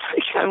go.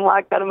 Like, I'm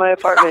locked out of my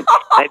apartment.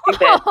 I think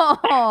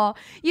that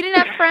you didn't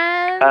have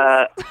friends.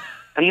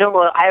 No,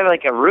 well, I have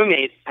like a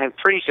roommate. I'm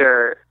pretty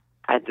sure.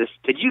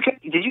 Did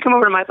you come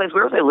over to my place?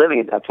 Where was I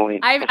living at that point?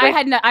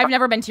 I've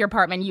never been to your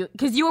apartment.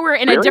 Because you were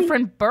in a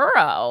different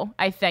borough.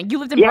 I think you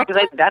lived in Brooklyn.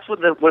 Yeah, because that's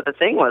what the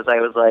thing was. I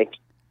was like,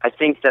 I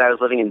think that I was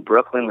living in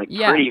Brooklyn, like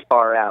pretty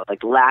far out,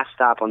 like last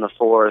stop on the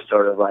 4,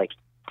 sort of like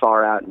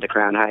far out into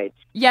Crown Heights.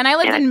 Yeah, and I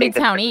lived in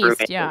Midtown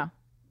East. Yeah.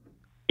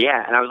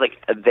 Yeah, and I was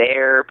like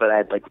there, but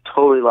I'd like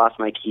totally lost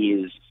my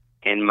keys,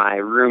 and my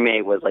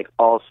roommate was like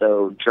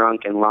also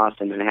drunk and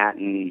lost in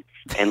Manhattan,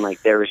 and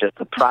like there was just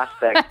the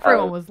prospect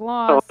everyone was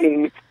lost,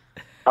 going,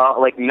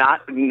 like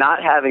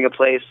not having a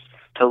place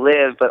to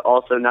live, but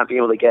also not being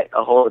able to get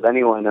a hold of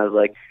anyone. I was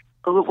like,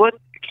 oh, what?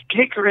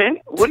 Hey, Corinne,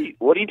 what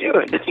are you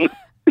doing?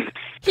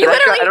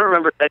 I don't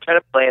remember. I tried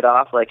to play it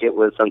off like it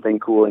was something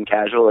cool and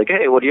casual, like,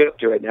 hey, what are you up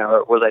to right now?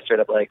 Or was I straight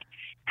up like,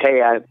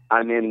 hey,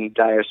 I'm in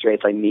dire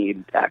straits, I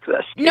need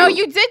access. No,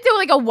 you did do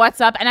like a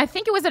WhatsApp, and I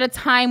think it was at a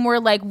time where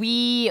like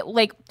we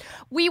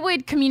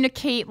would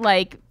communicate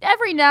like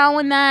every now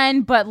and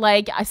then, but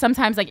like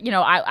sometimes like, you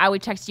know, I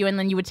would text you and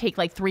then you would take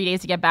like 3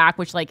 days to get back,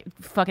 which like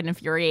fucking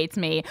infuriates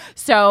me.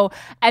 So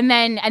and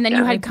then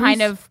you had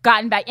kind of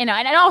gotten back, you know,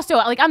 and also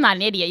like I'm not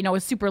an idiot, you know, it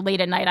was super late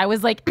at night. I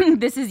was like,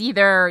 this is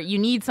either you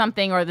need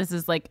something or this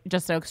is like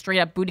just a straight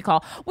up booty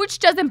call, which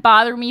doesn't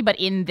bother me, but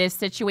in this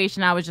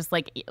situation I was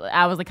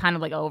kind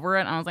of like over it,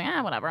 and I was like,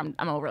 whatever,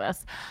 I'm over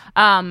this.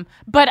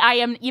 But I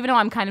am, even though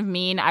I'm kind of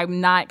mean, I'm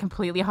not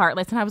completely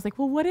heartless. And I was like,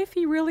 well, what if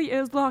he really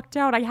is locked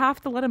out? I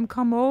have to let him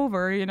come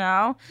over, you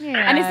know?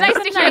 Yeah, and it's nice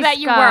to hear that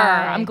you were.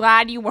 I'm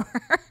glad you were.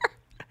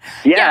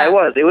 Yeah, it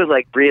was. It was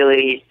like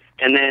really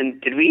And then,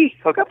 did we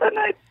hook up that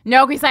night?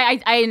 No, because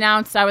I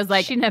announced, I was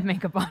like, She didn't have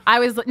makeup on. I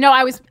was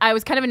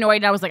kind of annoyed,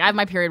 and I was like, I have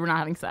my period, we're not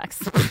having sex.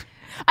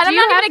 And I'm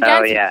not even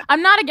against. Oh, yeah.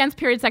 I'm not against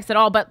period sex at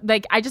all, but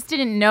like I just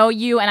didn't know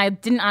you, and I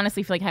didn't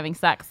honestly feel like having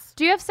sex.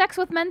 Do you have sex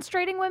with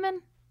menstruating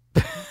women?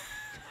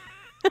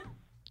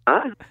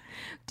 Huh?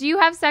 Do you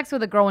have sex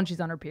with a girl when she's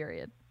on her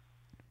period?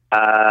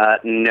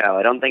 No,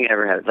 I don't think I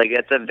ever have. Like,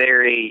 it's a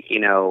very,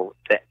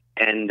 the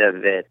end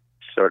of it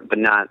sort, but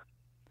not.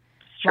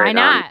 Why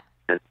not?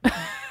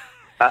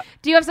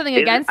 Do you have something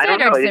against it, or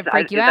does it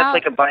freak you out?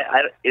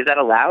 Is that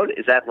allowed?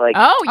 Is that like?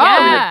 Oh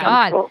yeah. Oh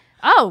my God.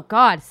 Oh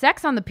God,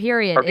 sex on the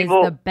period is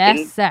people the best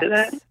into sex.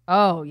 that?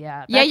 Oh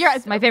yeah, Yeah, you're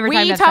my favorite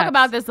time to We have talk sex.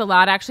 about this a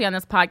lot actually on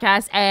this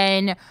podcast,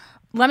 and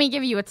let me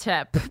give you a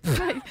tip.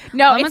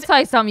 No, I'm gonna tell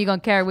you something you're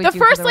gonna carry with the you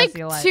for first the like rest of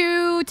your life.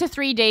 2 to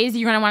 3 days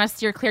you're gonna want to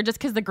steer clear, just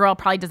because the girl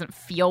probably doesn't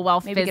feel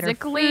well Maybe get her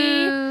physically.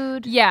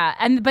 food. Yeah,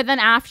 but then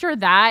after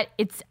that,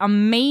 it's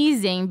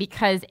amazing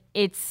because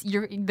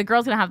the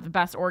girl's gonna have the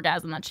best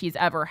orgasm that she's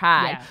ever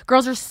had. Yeah.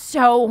 Girls are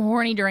so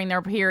horny during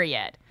their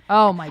period.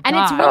 Oh my God. And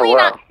it's really Oh,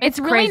 wow. not. It's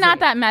really crazy. not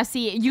that messy.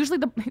 Usually,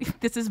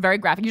 this is very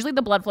graphic. Usually,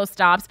 the blood flow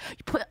stops.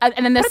 You put,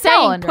 and then the Put a towel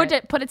saying under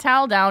it. put a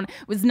towel down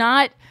was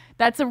not.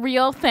 That's a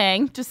real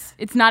thing. Just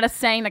it's not a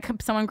saying that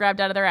someone grabbed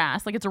out of their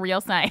ass. Like, it's a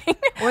real saying.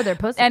 or their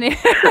pussy. And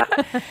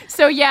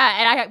so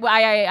yeah, and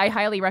I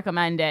highly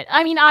recommend it.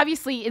 I mean,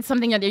 obviously, it's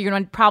something that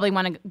you're probably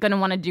want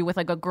to do with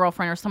like a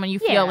girlfriend or someone you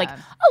feel like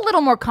a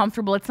little more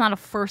comfortable. It's not a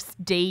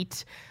first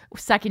date,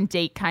 second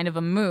date kind of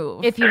a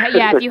move. if you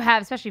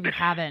have, especially if you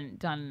haven't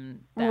done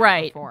that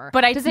right, before.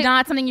 but it's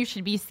not something you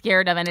should be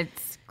scared of, and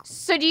it's.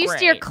 So do you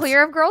steer great.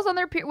 clear of girls on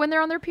their when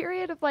they're on their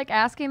period, of like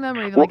asking them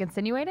or even like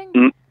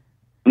insinuating?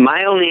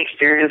 My only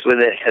experience with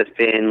it has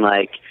been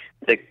like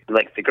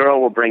the girl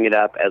will bring it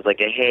up as like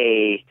a,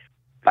 hey,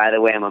 by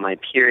the way, I'm on my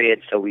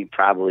period, so we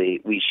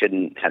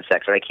shouldn't have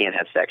sex, or I can't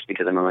have sex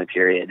because I'm on my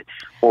period.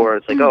 Or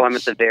it's like, oh, I'm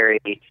at the very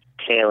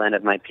tail end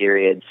of my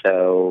period,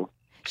 so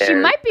She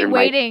might be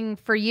waiting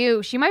for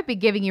you. She might be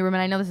giving you room,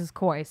 and I know this is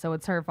coy, so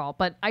it's her fault.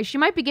 But she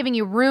might be giving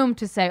you room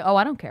to say, "Oh,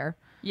 I don't care."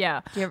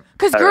 Yeah, Do you-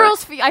 because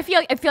girls, I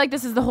feel like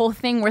this is the whole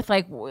thing with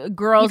like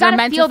girls You gotta are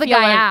meant feel to the feel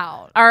guy like,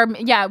 out.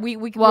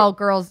 Well,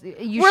 girls,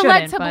 you we're led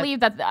shouldn't, to but-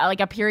 believe that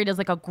like a period is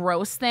like a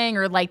gross thing,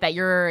 or like that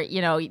you're,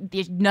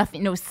 there's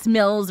nothing, no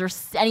smells or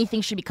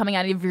anything should be coming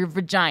out of your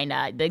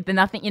vagina. Like the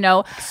nothing,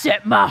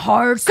 set my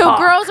hard. So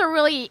girls are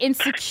really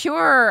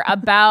insecure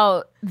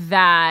about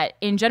that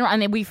in general,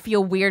 and then we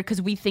feel weird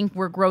because we think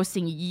we're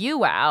grossing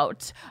you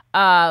out.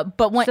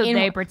 But when So in,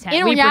 they pretend.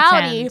 in We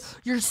reality, pretend.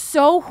 you're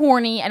so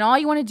horny, and all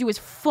you want to do is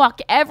fuck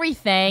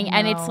everything,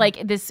 and it's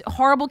like this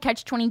horrible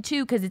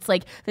catch-22 because it's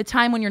like the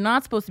time when you're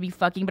not supposed to be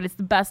fucking, but it's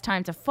the best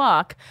time to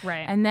fuck.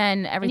 Right. And then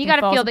And everything you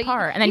gotta falls feel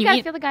apart, and then you you gotta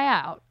eat feel the guy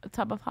out. a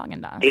tub of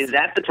Haagen-Dazs. Is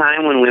that the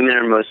time when women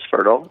are most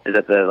fertile? Is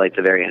that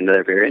the very end of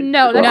their period?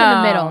 No, that's in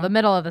the No. middle. The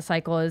middle of the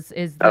cycle is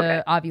the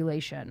Okay.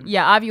 ovulation.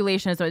 Yeah,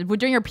 ovulation is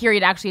during your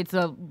period. Actually, it's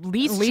the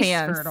least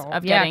chance fertile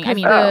of yeah, getting. I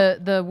 'cause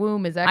mean, the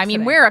womb is exiting. I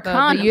mean, wear a The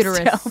condom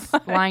uterus still.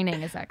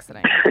 lining is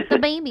exiting. The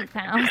baby's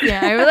house.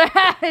 Yeah, the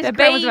Grandma's about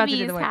to do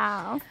baby's the work.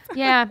 house.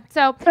 Yeah.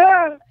 So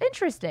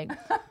interesting.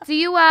 Do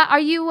you are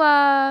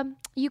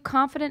you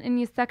confident in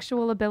your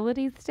sexual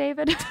abilities,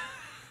 David?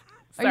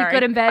 Are you Sorry.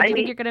 good in bed? Do you I-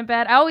 think you're good in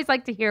bed? I always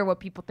like to hear what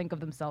people think of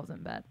themselves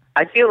in bed.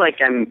 I feel like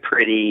I'm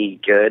pretty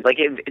good. Like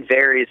it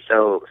varies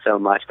so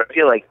much, but I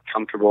feel like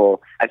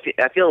comfortable. I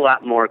feel a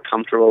lot more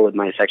comfortable with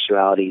my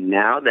sexuality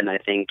now than I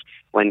think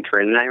when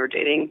Corinne and I were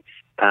dating.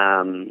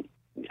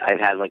 I've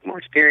had like more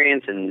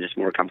experience and just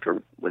more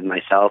comfortable with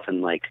myself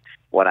and like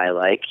what I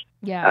like.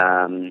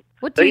 Yeah.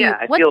 What do so you yeah,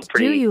 I what feel do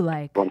pretty you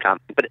like? well and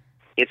confident. But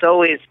it's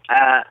always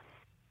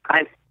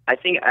I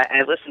think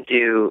I listened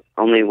to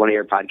only one of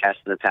your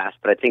podcasts in the past,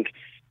 but I think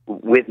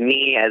with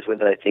me, as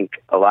with I think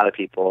a lot of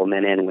people,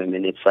 men and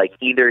women, it's like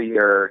either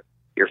you're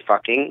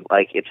fucking,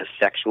 like it's a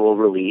sexual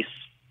release,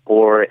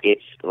 or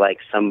it's like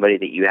somebody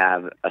that you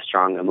have a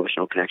strong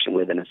emotional connection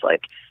with, and it's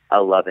like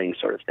a loving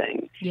sort of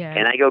thing. Yeah.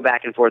 And I go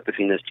back and forth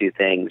between those two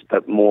things,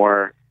 but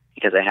more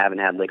because I haven't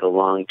had like a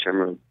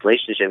long-term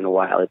relationship in a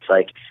while. It's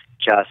like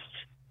just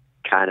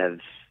kind of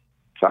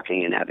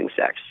fucking and having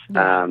sex.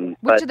 Yeah.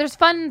 But Which there's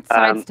fun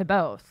sides to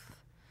both,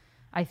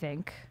 I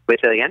think. wait,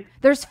 say that again?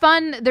 There's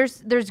fun.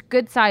 There's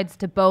good sides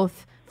to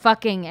both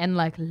fucking and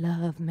like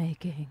love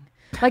making.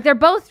 Like they're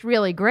both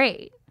really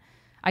great,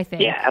 I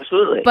think. Yeah,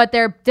 absolutely. But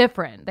they're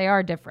different. They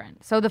are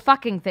different. So the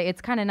fucking thing,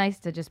 it's kind of nice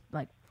to just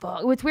like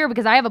fuck. It's weird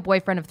because I have a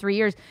boyfriend of 3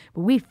 years,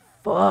 but we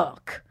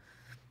fuck.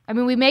 I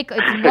mean, we make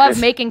it's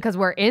love making because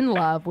we're in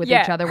love with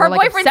each other. Her we're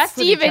like boyfriend obsessed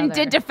with each Steven other.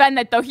 did defend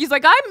that though. He's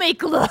like, I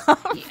make love.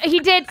 He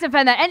did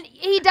defend that, and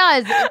he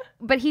does.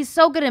 But he's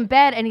so good in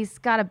bed, and he's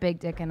got a big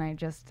dick, and I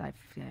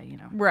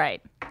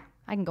Right.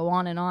 I can go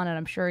on, and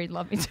I'm sure he'd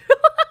love me too.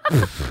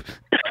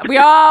 We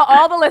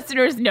all the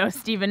listeners know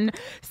Steven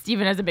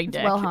has a big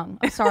dick. Well hung.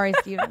 I'm sorry,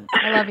 Steven.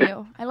 I love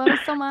you. I love you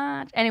so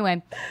much.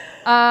 Anyway,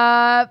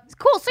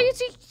 cool. So you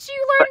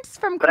learned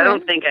from But I Corinne.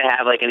 don't think I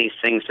have like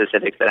anything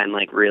specific that I'm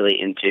like really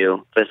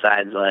into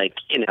besides like,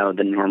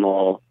 the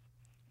normal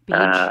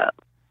a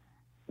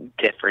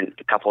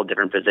couple of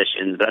different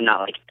positions, but I'm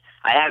not like,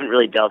 I haven't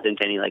really delved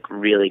into any like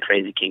really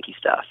crazy kinky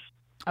stuff.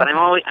 But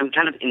I'm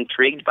kind of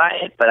intrigued by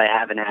it, but I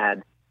haven't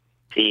had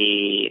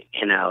the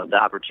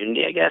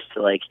opportunity, I guess,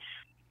 to like,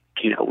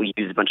 we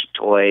use a bunch of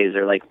toys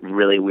or like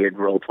really weird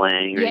role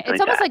playing. Yeah,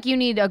 it's almost like you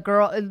need a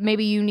girl.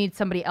 Maybe you need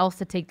somebody else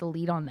to take the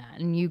lead on that,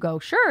 and you go,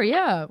 sure,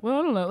 yeah. Well,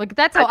 I don't know. Like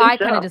that's how I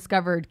kind of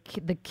discovered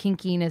the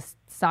kinkiness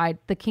side,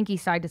 the kinky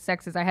side to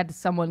sex. Is I had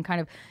someone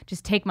kind of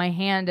just take my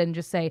hand and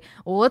just say,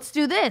 well, let's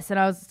do this, and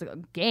I was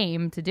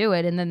game to do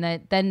it, and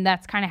then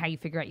that's kind of how you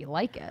figure out you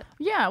like it.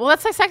 Yeah, well,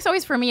 that's like sex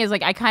always for me is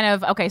like I kind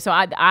of so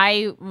I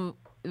I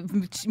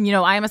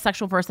am a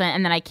sexual person,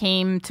 and then I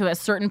came to a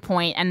certain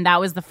point, and that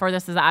was the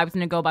furthest as I was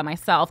going to go by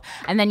myself.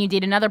 And then you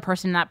date another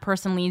person, and that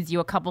person leads you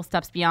a couple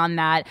steps beyond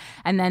that,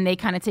 and then they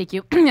kind of take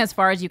you as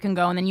far as you can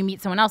go, and then you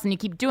meet someone else, and you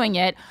keep doing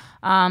it.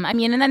 And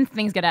then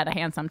things get out of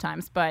hand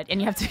sometimes, and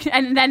you have to,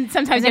 and then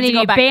sometimes you have to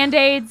go back.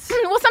 Band-Aids.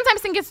 Well,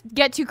 sometimes things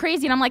get too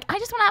crazy, and I'm like, I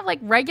just want to have like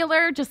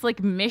regular, just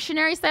like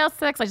missionary style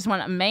sex. I just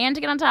want a man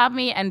to get on top of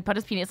me and put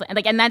his penis, and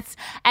it's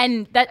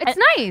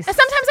nice.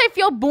 Sometimes I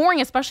feel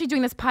boring, especially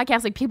doing this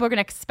podcast. Like people are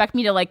gonna expect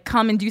me to like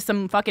come and do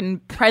some fucking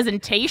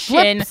presentation,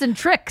 flips and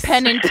tricks,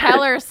 Penn and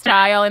Teller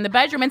style in the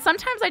bedroom, and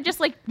sometimes I just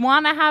like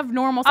want to have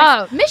normal sex.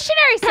 Oh,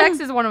 missionary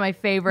sex is one of my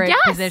favorite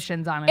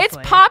positions. Honestly, it's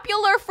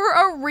popular for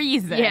a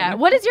reason. Yeah.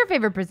 What is your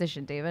favorite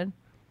position, David?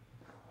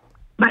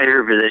 My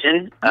favorite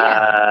position?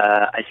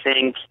 Yeah. I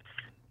think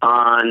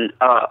on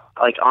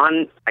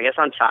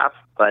top,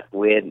 but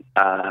with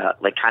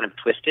like kind of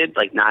twisted,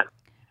 like not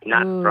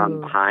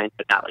from behind,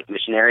 but not like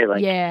missionary,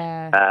 like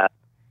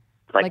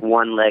like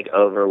one leg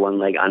over, one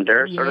leg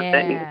under sort of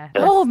thing.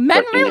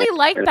 Men really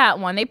like that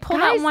one. They pull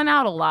that one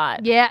out a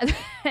lot. Yeah.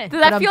 Does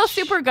that feel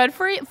super good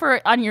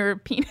for on your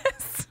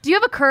penis? Do you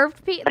have a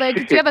curved penis?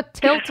 Like, do you have a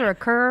tilt or a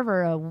curve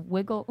or a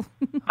wiggle?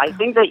 I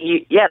think that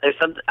there's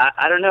something,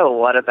 I don't know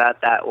what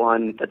about that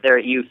one, but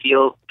you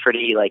feel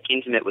pretty like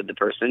intimate with the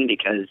person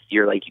because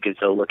you're like, you can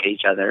still look at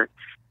each other.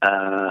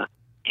 And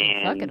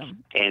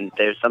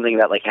there's something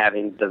about like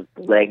having the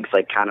legs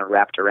like kind of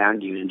wrapped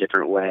around you in a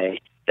different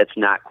way that's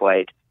not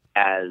quite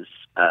as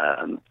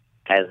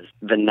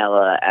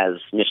vanilla as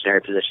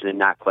missionary position and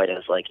not quite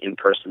as like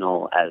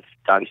impersonal as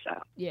doggy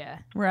style. Yeah.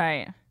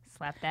 Right.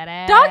 Slap that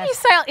ass. Doggy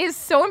style is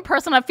so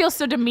impersonal. It feels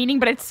so demeaning,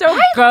 but it's so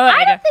good.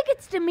 I don't think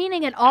it's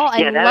demeaning at all. I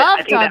love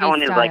I think that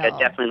one is like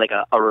definitely like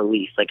a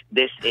release. Like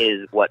this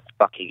is what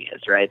fucking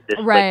is, right? This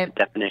is like the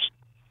definition.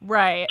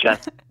 Right.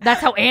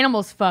 That's how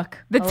animals fuck.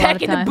 The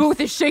tech in the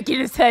booth is shaking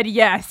his head.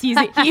 Yes, he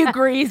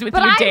agrees with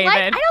you, David.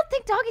 I don't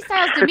think doggy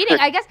style is demeaning.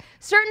 I guess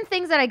certain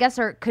things that I guess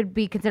could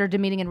be considered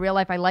demeaning in real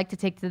life, I like to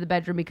take to the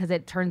bedroom because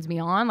it turns me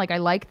on. Like I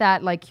like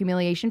that like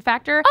humiliation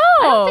factor. Oh,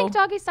 I don't think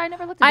doggy style. I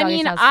never looked at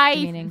doggy style as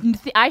demeaning.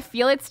 I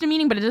feel it's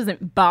demeaning, but it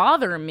doesn't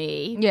bother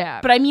me.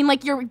 Yeah. But I mean,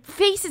 like your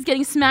face is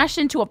getting smashed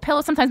into a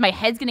pillow. Sometimes my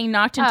head's getting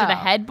knocked into the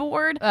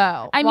headboard.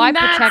 Oh,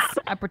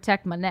 I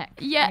protect my neck.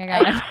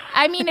 Yeah.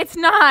 I mean, it's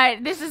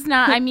not. This is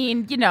not. I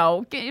mean.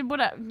 What?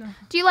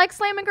 Do you like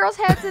slamming girls'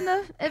 heads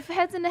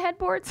into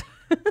headboards?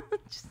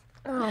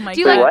 Oh my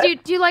god!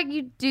 Do you like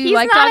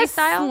doggy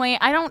style?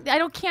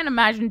 I can't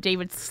imagine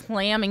David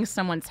slamming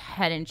someone's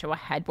head into a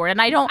headboard, and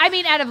I don't. I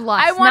mean, out of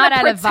lust, I want to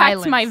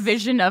protect my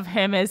vision of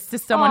him as to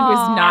someone who's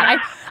not.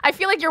 I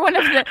feel like you're one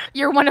of the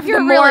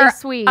really more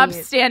sweet,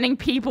 upstanding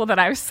people that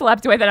I've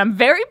slept with, and I'm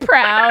very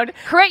proud.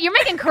 Corinne, you're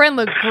making Corinne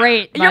look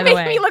great. You're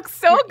making me look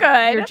so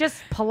good. You're just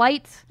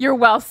polite. You're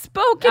well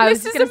spoken.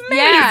 This is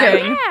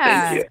amazing.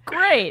 Yeah. This is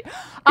great.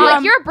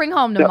 You're a bring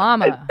home to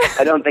mama.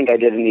 I don't think I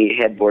did any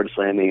headboard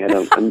slamming.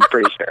 I'm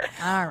pretty sure.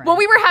 All right. Well,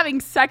 we were having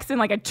sex in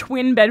like a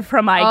twin bed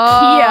from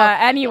IKEA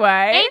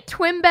anyway. Ain't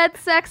twin bed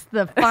sex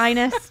the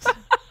finest?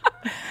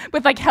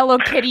 With like Hello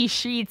Kitty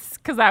sheets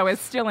because I was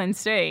still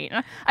insane.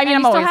 I mean,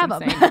 I'm always have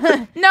insane.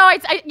 them. No,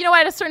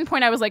 at a certain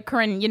point I was like,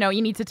 Corinne,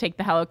 you need to take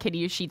the Hello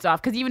Kitty sheets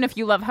off because even if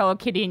you love Hello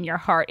Kitty in your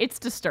heart, it's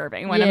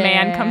disturbing when a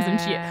man comes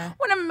into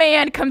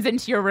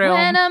your room.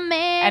 When a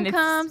man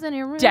comes in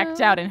your room, decked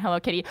out in Hello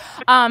Kitty.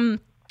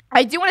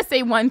 I do want to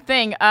say one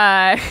thing.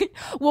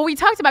 Well, we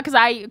talked about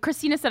because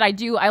Christina said I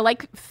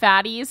like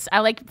fatties. I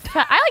like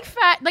fat,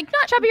 like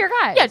not chubbier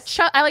guys.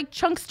 Yeah, I like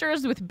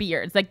chunksters with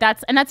beards. Like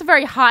that's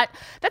very hot.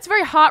 That's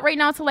very hot right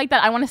now to like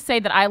that. I want to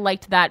say that I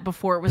liked that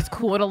before it was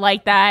cool to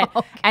like that,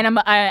 okay. and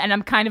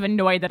I'm kind of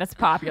annoyed that it's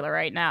popular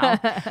right now.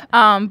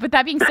 But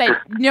that being said,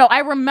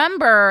 I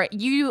remember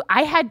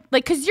I had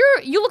like because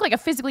you look like a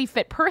physically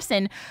fit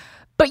person.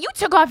 But you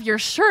took off your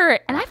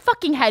shirt, and I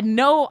fucking had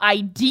no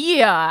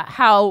idea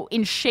how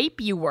in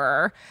shape you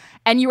were.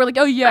 And you were like,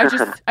 "Oh yeah,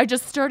 I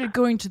just started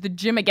going to the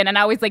gym again." And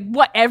I was like,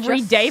 "What?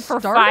 Every day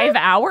for 5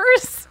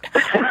 hours?"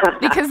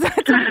 Because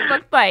that's what it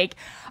looked like.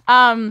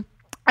 And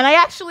I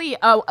actually,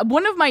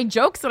 one of my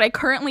jokes that I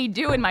currently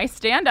do in my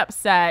stand-up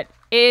set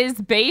is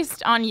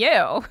based on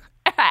you.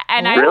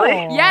 And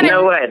really? Yeah.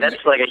 No way.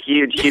 That's like a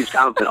huge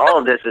compliment. All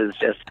of this is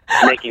just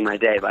making my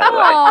day, by the way.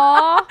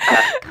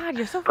 Aww. God,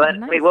 you're so But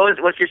fucking nice. wait,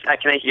 what's your?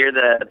 Can I hear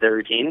the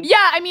routine?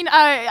 Yeah, I mean,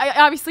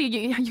 obviously,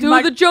 you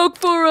Do the joke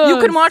for us. You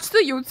can watch the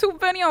YouTube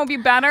video; it'll be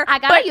better. I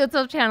got a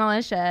YouTube channel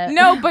and shit.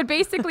 No, but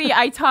basically,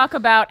 I talk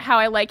about how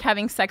I like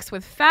having sex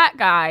with fat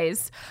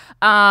guys.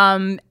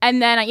 And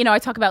then, I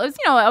talk about,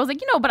 I was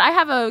like, but I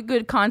have a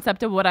good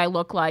concept of what I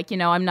look like.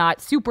 I'm not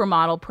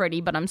supermodel pretty,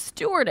 but I'm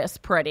stewardess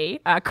pretty.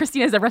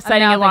 Christina's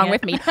reciting along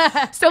with me.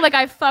 So, like,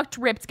 I've fucked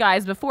ripped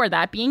guys before,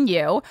 that being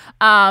you.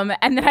 And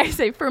then I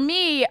say, for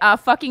me,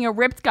 fucking a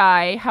ripped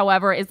guy,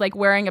 however, is like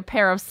wearing a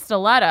pair of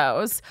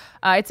stilettos.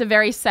 It's a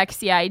very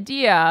sexy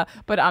idea,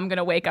 but I'm going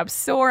to wake up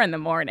sore in the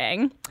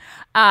morning.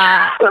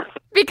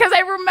 Because I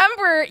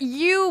remember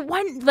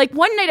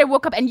one night I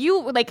woke up and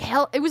you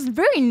it was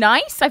very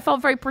nice. I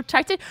felt very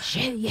protected.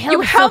 Shit, you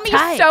held me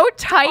so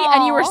tight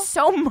and you were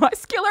so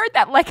muscular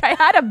that I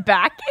had a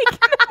backache.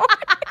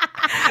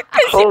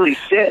 Holy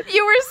shit.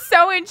 You were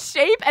so in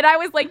shape, and I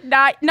was like,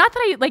 not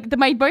that I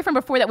my boyfriend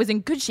before that was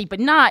in good shape, but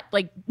not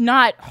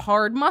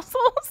hard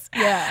muscles.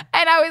 Yeah.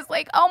 And I was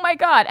like, oh my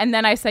God. And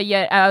then I say,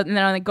 and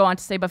then I go on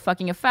to say, but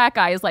fucking a fat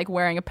guy is like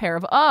wearing a pair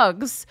of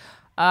Uggs.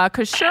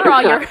 Because sure,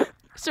 all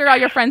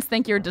your friends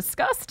think you're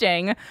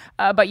disgusting,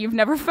 but you've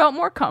never felt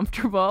more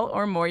comfortable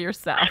or more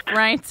yourself,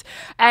 right?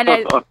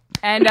 And so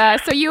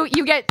there's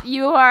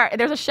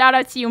a shout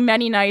out to you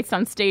many nights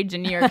on stage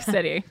in New York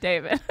City,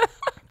 David.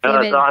 Oh,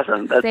 that's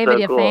awesome. That's David, so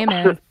you're cool.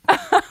 famous.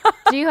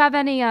 Do you have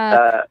any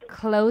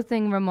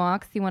closing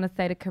remarks you want to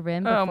say to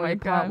Corinne before we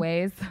part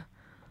ways?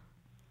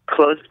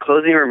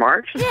 Closing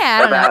remarks? Yeah,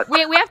 I don't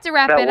know. We have to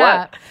wrap it what?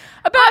 up.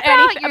 About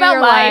anything, about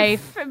your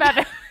life.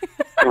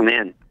 Oh,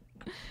 man.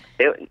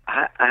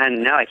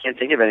 I can't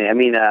think of any. I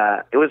mean,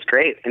 it was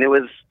great. And it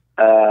was,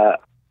 I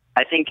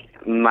think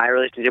my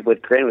relationship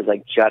with Corinne was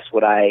like just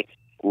what I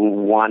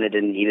wanted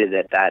and needed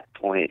at that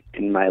point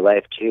in my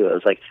life, too. It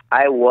was like,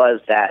 I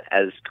was that,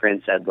 as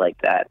Corinne said,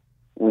 like that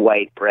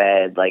white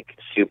bread, like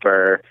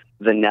super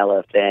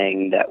vanilla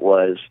thing that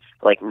was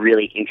like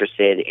really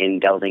interested in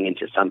delving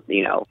into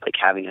something, like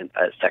having a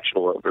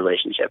sexual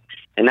relationship.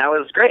 And that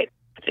was great.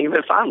 I think of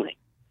it fondly.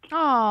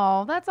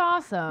 Oh, that's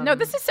awesome. No,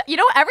 this is,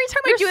 every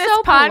time I do this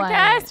so podcast,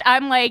 polite.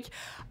 I'm like,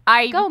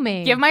 I Go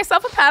me. give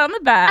myself a pat on the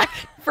back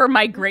for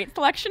my great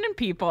selection in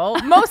people.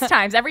 Most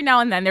times, every now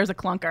and then, there's a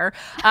clunker.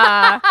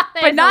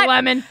 But not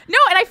lemon. No,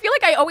 and I feel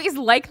like I always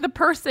like the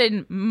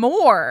person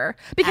more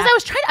because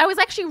I was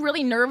actually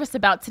really nervous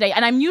about today.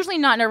 And I'm usually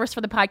not nervous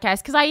for the podcast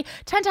because I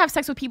tend to have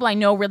sex with people I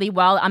know really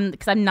well. I'm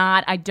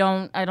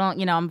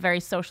very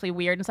socially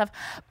weird and stuff.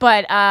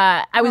 But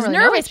I was really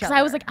know nervous each because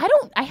I was other. like,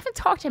 I haven't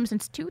talked to him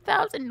since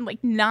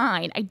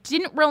 2009. I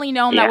didn't really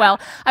know him that well.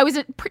 I was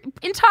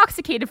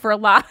intoxicated for a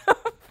lot of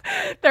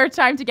their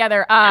time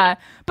together. But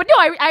no,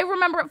 I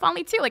remember it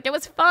fondly too. Like, it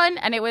was fun,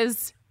 and it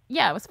was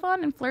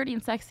fun and flirty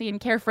and sexy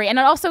and carefree. And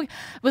it also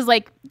was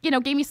like,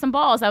 gave me some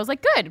balls. I was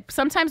like, good.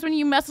 Sometimes when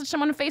you message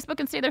someone on Facebook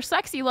and say they're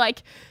sexy,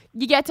 like,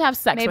 you get to have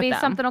sex with them. Maybe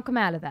something will come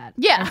out of that.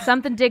 Yeah. And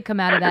something did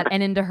come out of that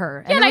and into her.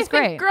 And and it I was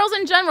think great. girls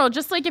in general,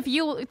 just like if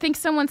you think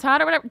someone's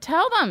hot or whatever,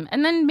 tell them.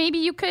 And then maybe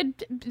you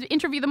could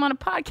interview them on a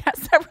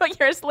podcast several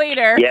years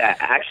later. Yeah,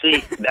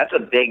 actually, that's a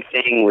big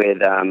thing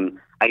with,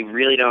 I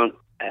really don't,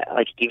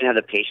 even have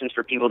the patience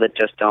for people that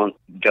just don't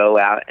go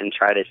out and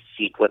try to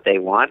seek what they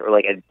want, or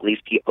like at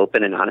least be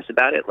open and honest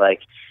about it. Like,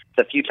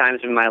 the few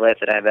times in my life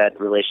that I've had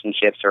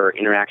relationships or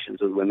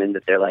interactions with women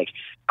that they're like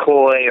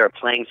coy or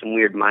playing some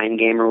weird mind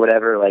game or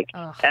whatever, like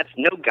that's,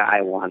 no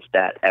guy wants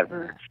that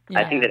ever. Yeah.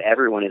 I think that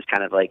everyone is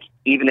kind of like,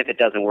 even if it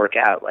doesn't work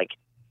out, like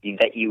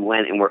that you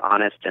went and were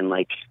honest and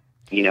like,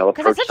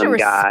 approached some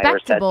guy or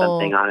said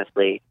something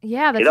honestly.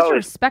 Yeah, that's such a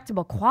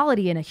respectable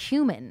quality in a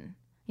human.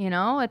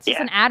 It's just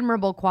an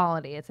admirable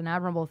quality. It's an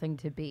admirable thing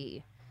to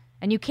be.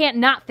 And you can't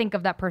not think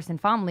of that person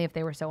fondly if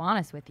they were so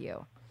honest with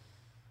you.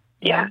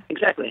 Yeah,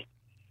 exactly.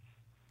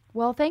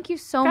 Well, thank you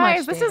so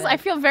Guys, much, I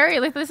feel very,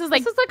 this is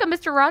like a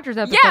Mr. Rogers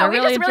episode. Yeah, I we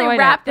really just really enjoyed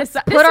wrapped it. this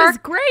up. This is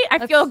great.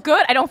 I feel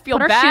good. I don't feel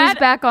put our bad shoes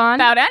back on.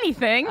 about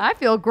anything. I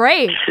feel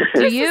great. Do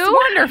This you? is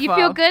wonderful. You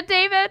feel good,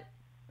 David?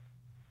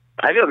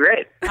 I feel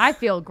great. I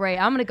feel great.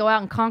 I'm going to go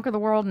out and conquer the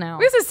world now.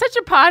 This is such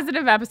a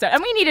positive episode,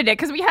 and we needed it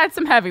because we had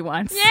some heavy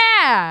ones.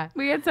 Yeah.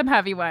 We had some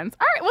heavy ones.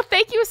 All right. Well,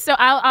 thank you. So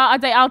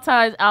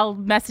I'll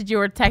message you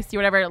or text you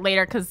whatever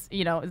later because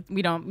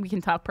we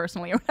can talk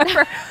personally or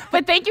whatever.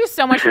 But thank you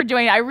so much for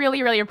doing it. I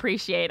really, really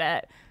appreciate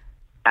it.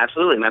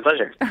 Absolutely, my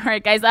pleasure. All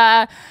right, guys.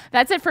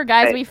 That's it for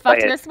Guys We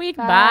Fucked this week.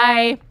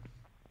 Bye.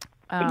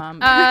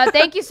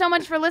 Thank you so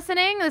much for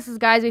listening. This is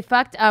Guys We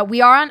Fucked.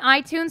 We are on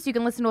iTunes, so you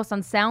can listen to us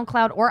on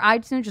SoundCloud or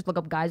iTunes. Just look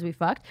up Guys We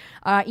Fucked.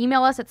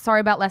 Email us at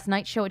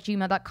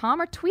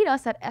sorryaboutlastnightshow@gmail.com or tweet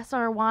us at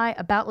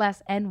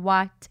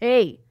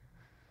SRYAboutLastNYT.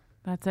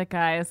 That's it,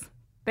 guys.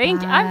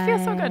 Thank you. I feel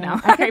so good now. I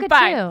feel All right, good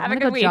bye. too. Have I'm a gonna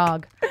good go week.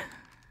 jog.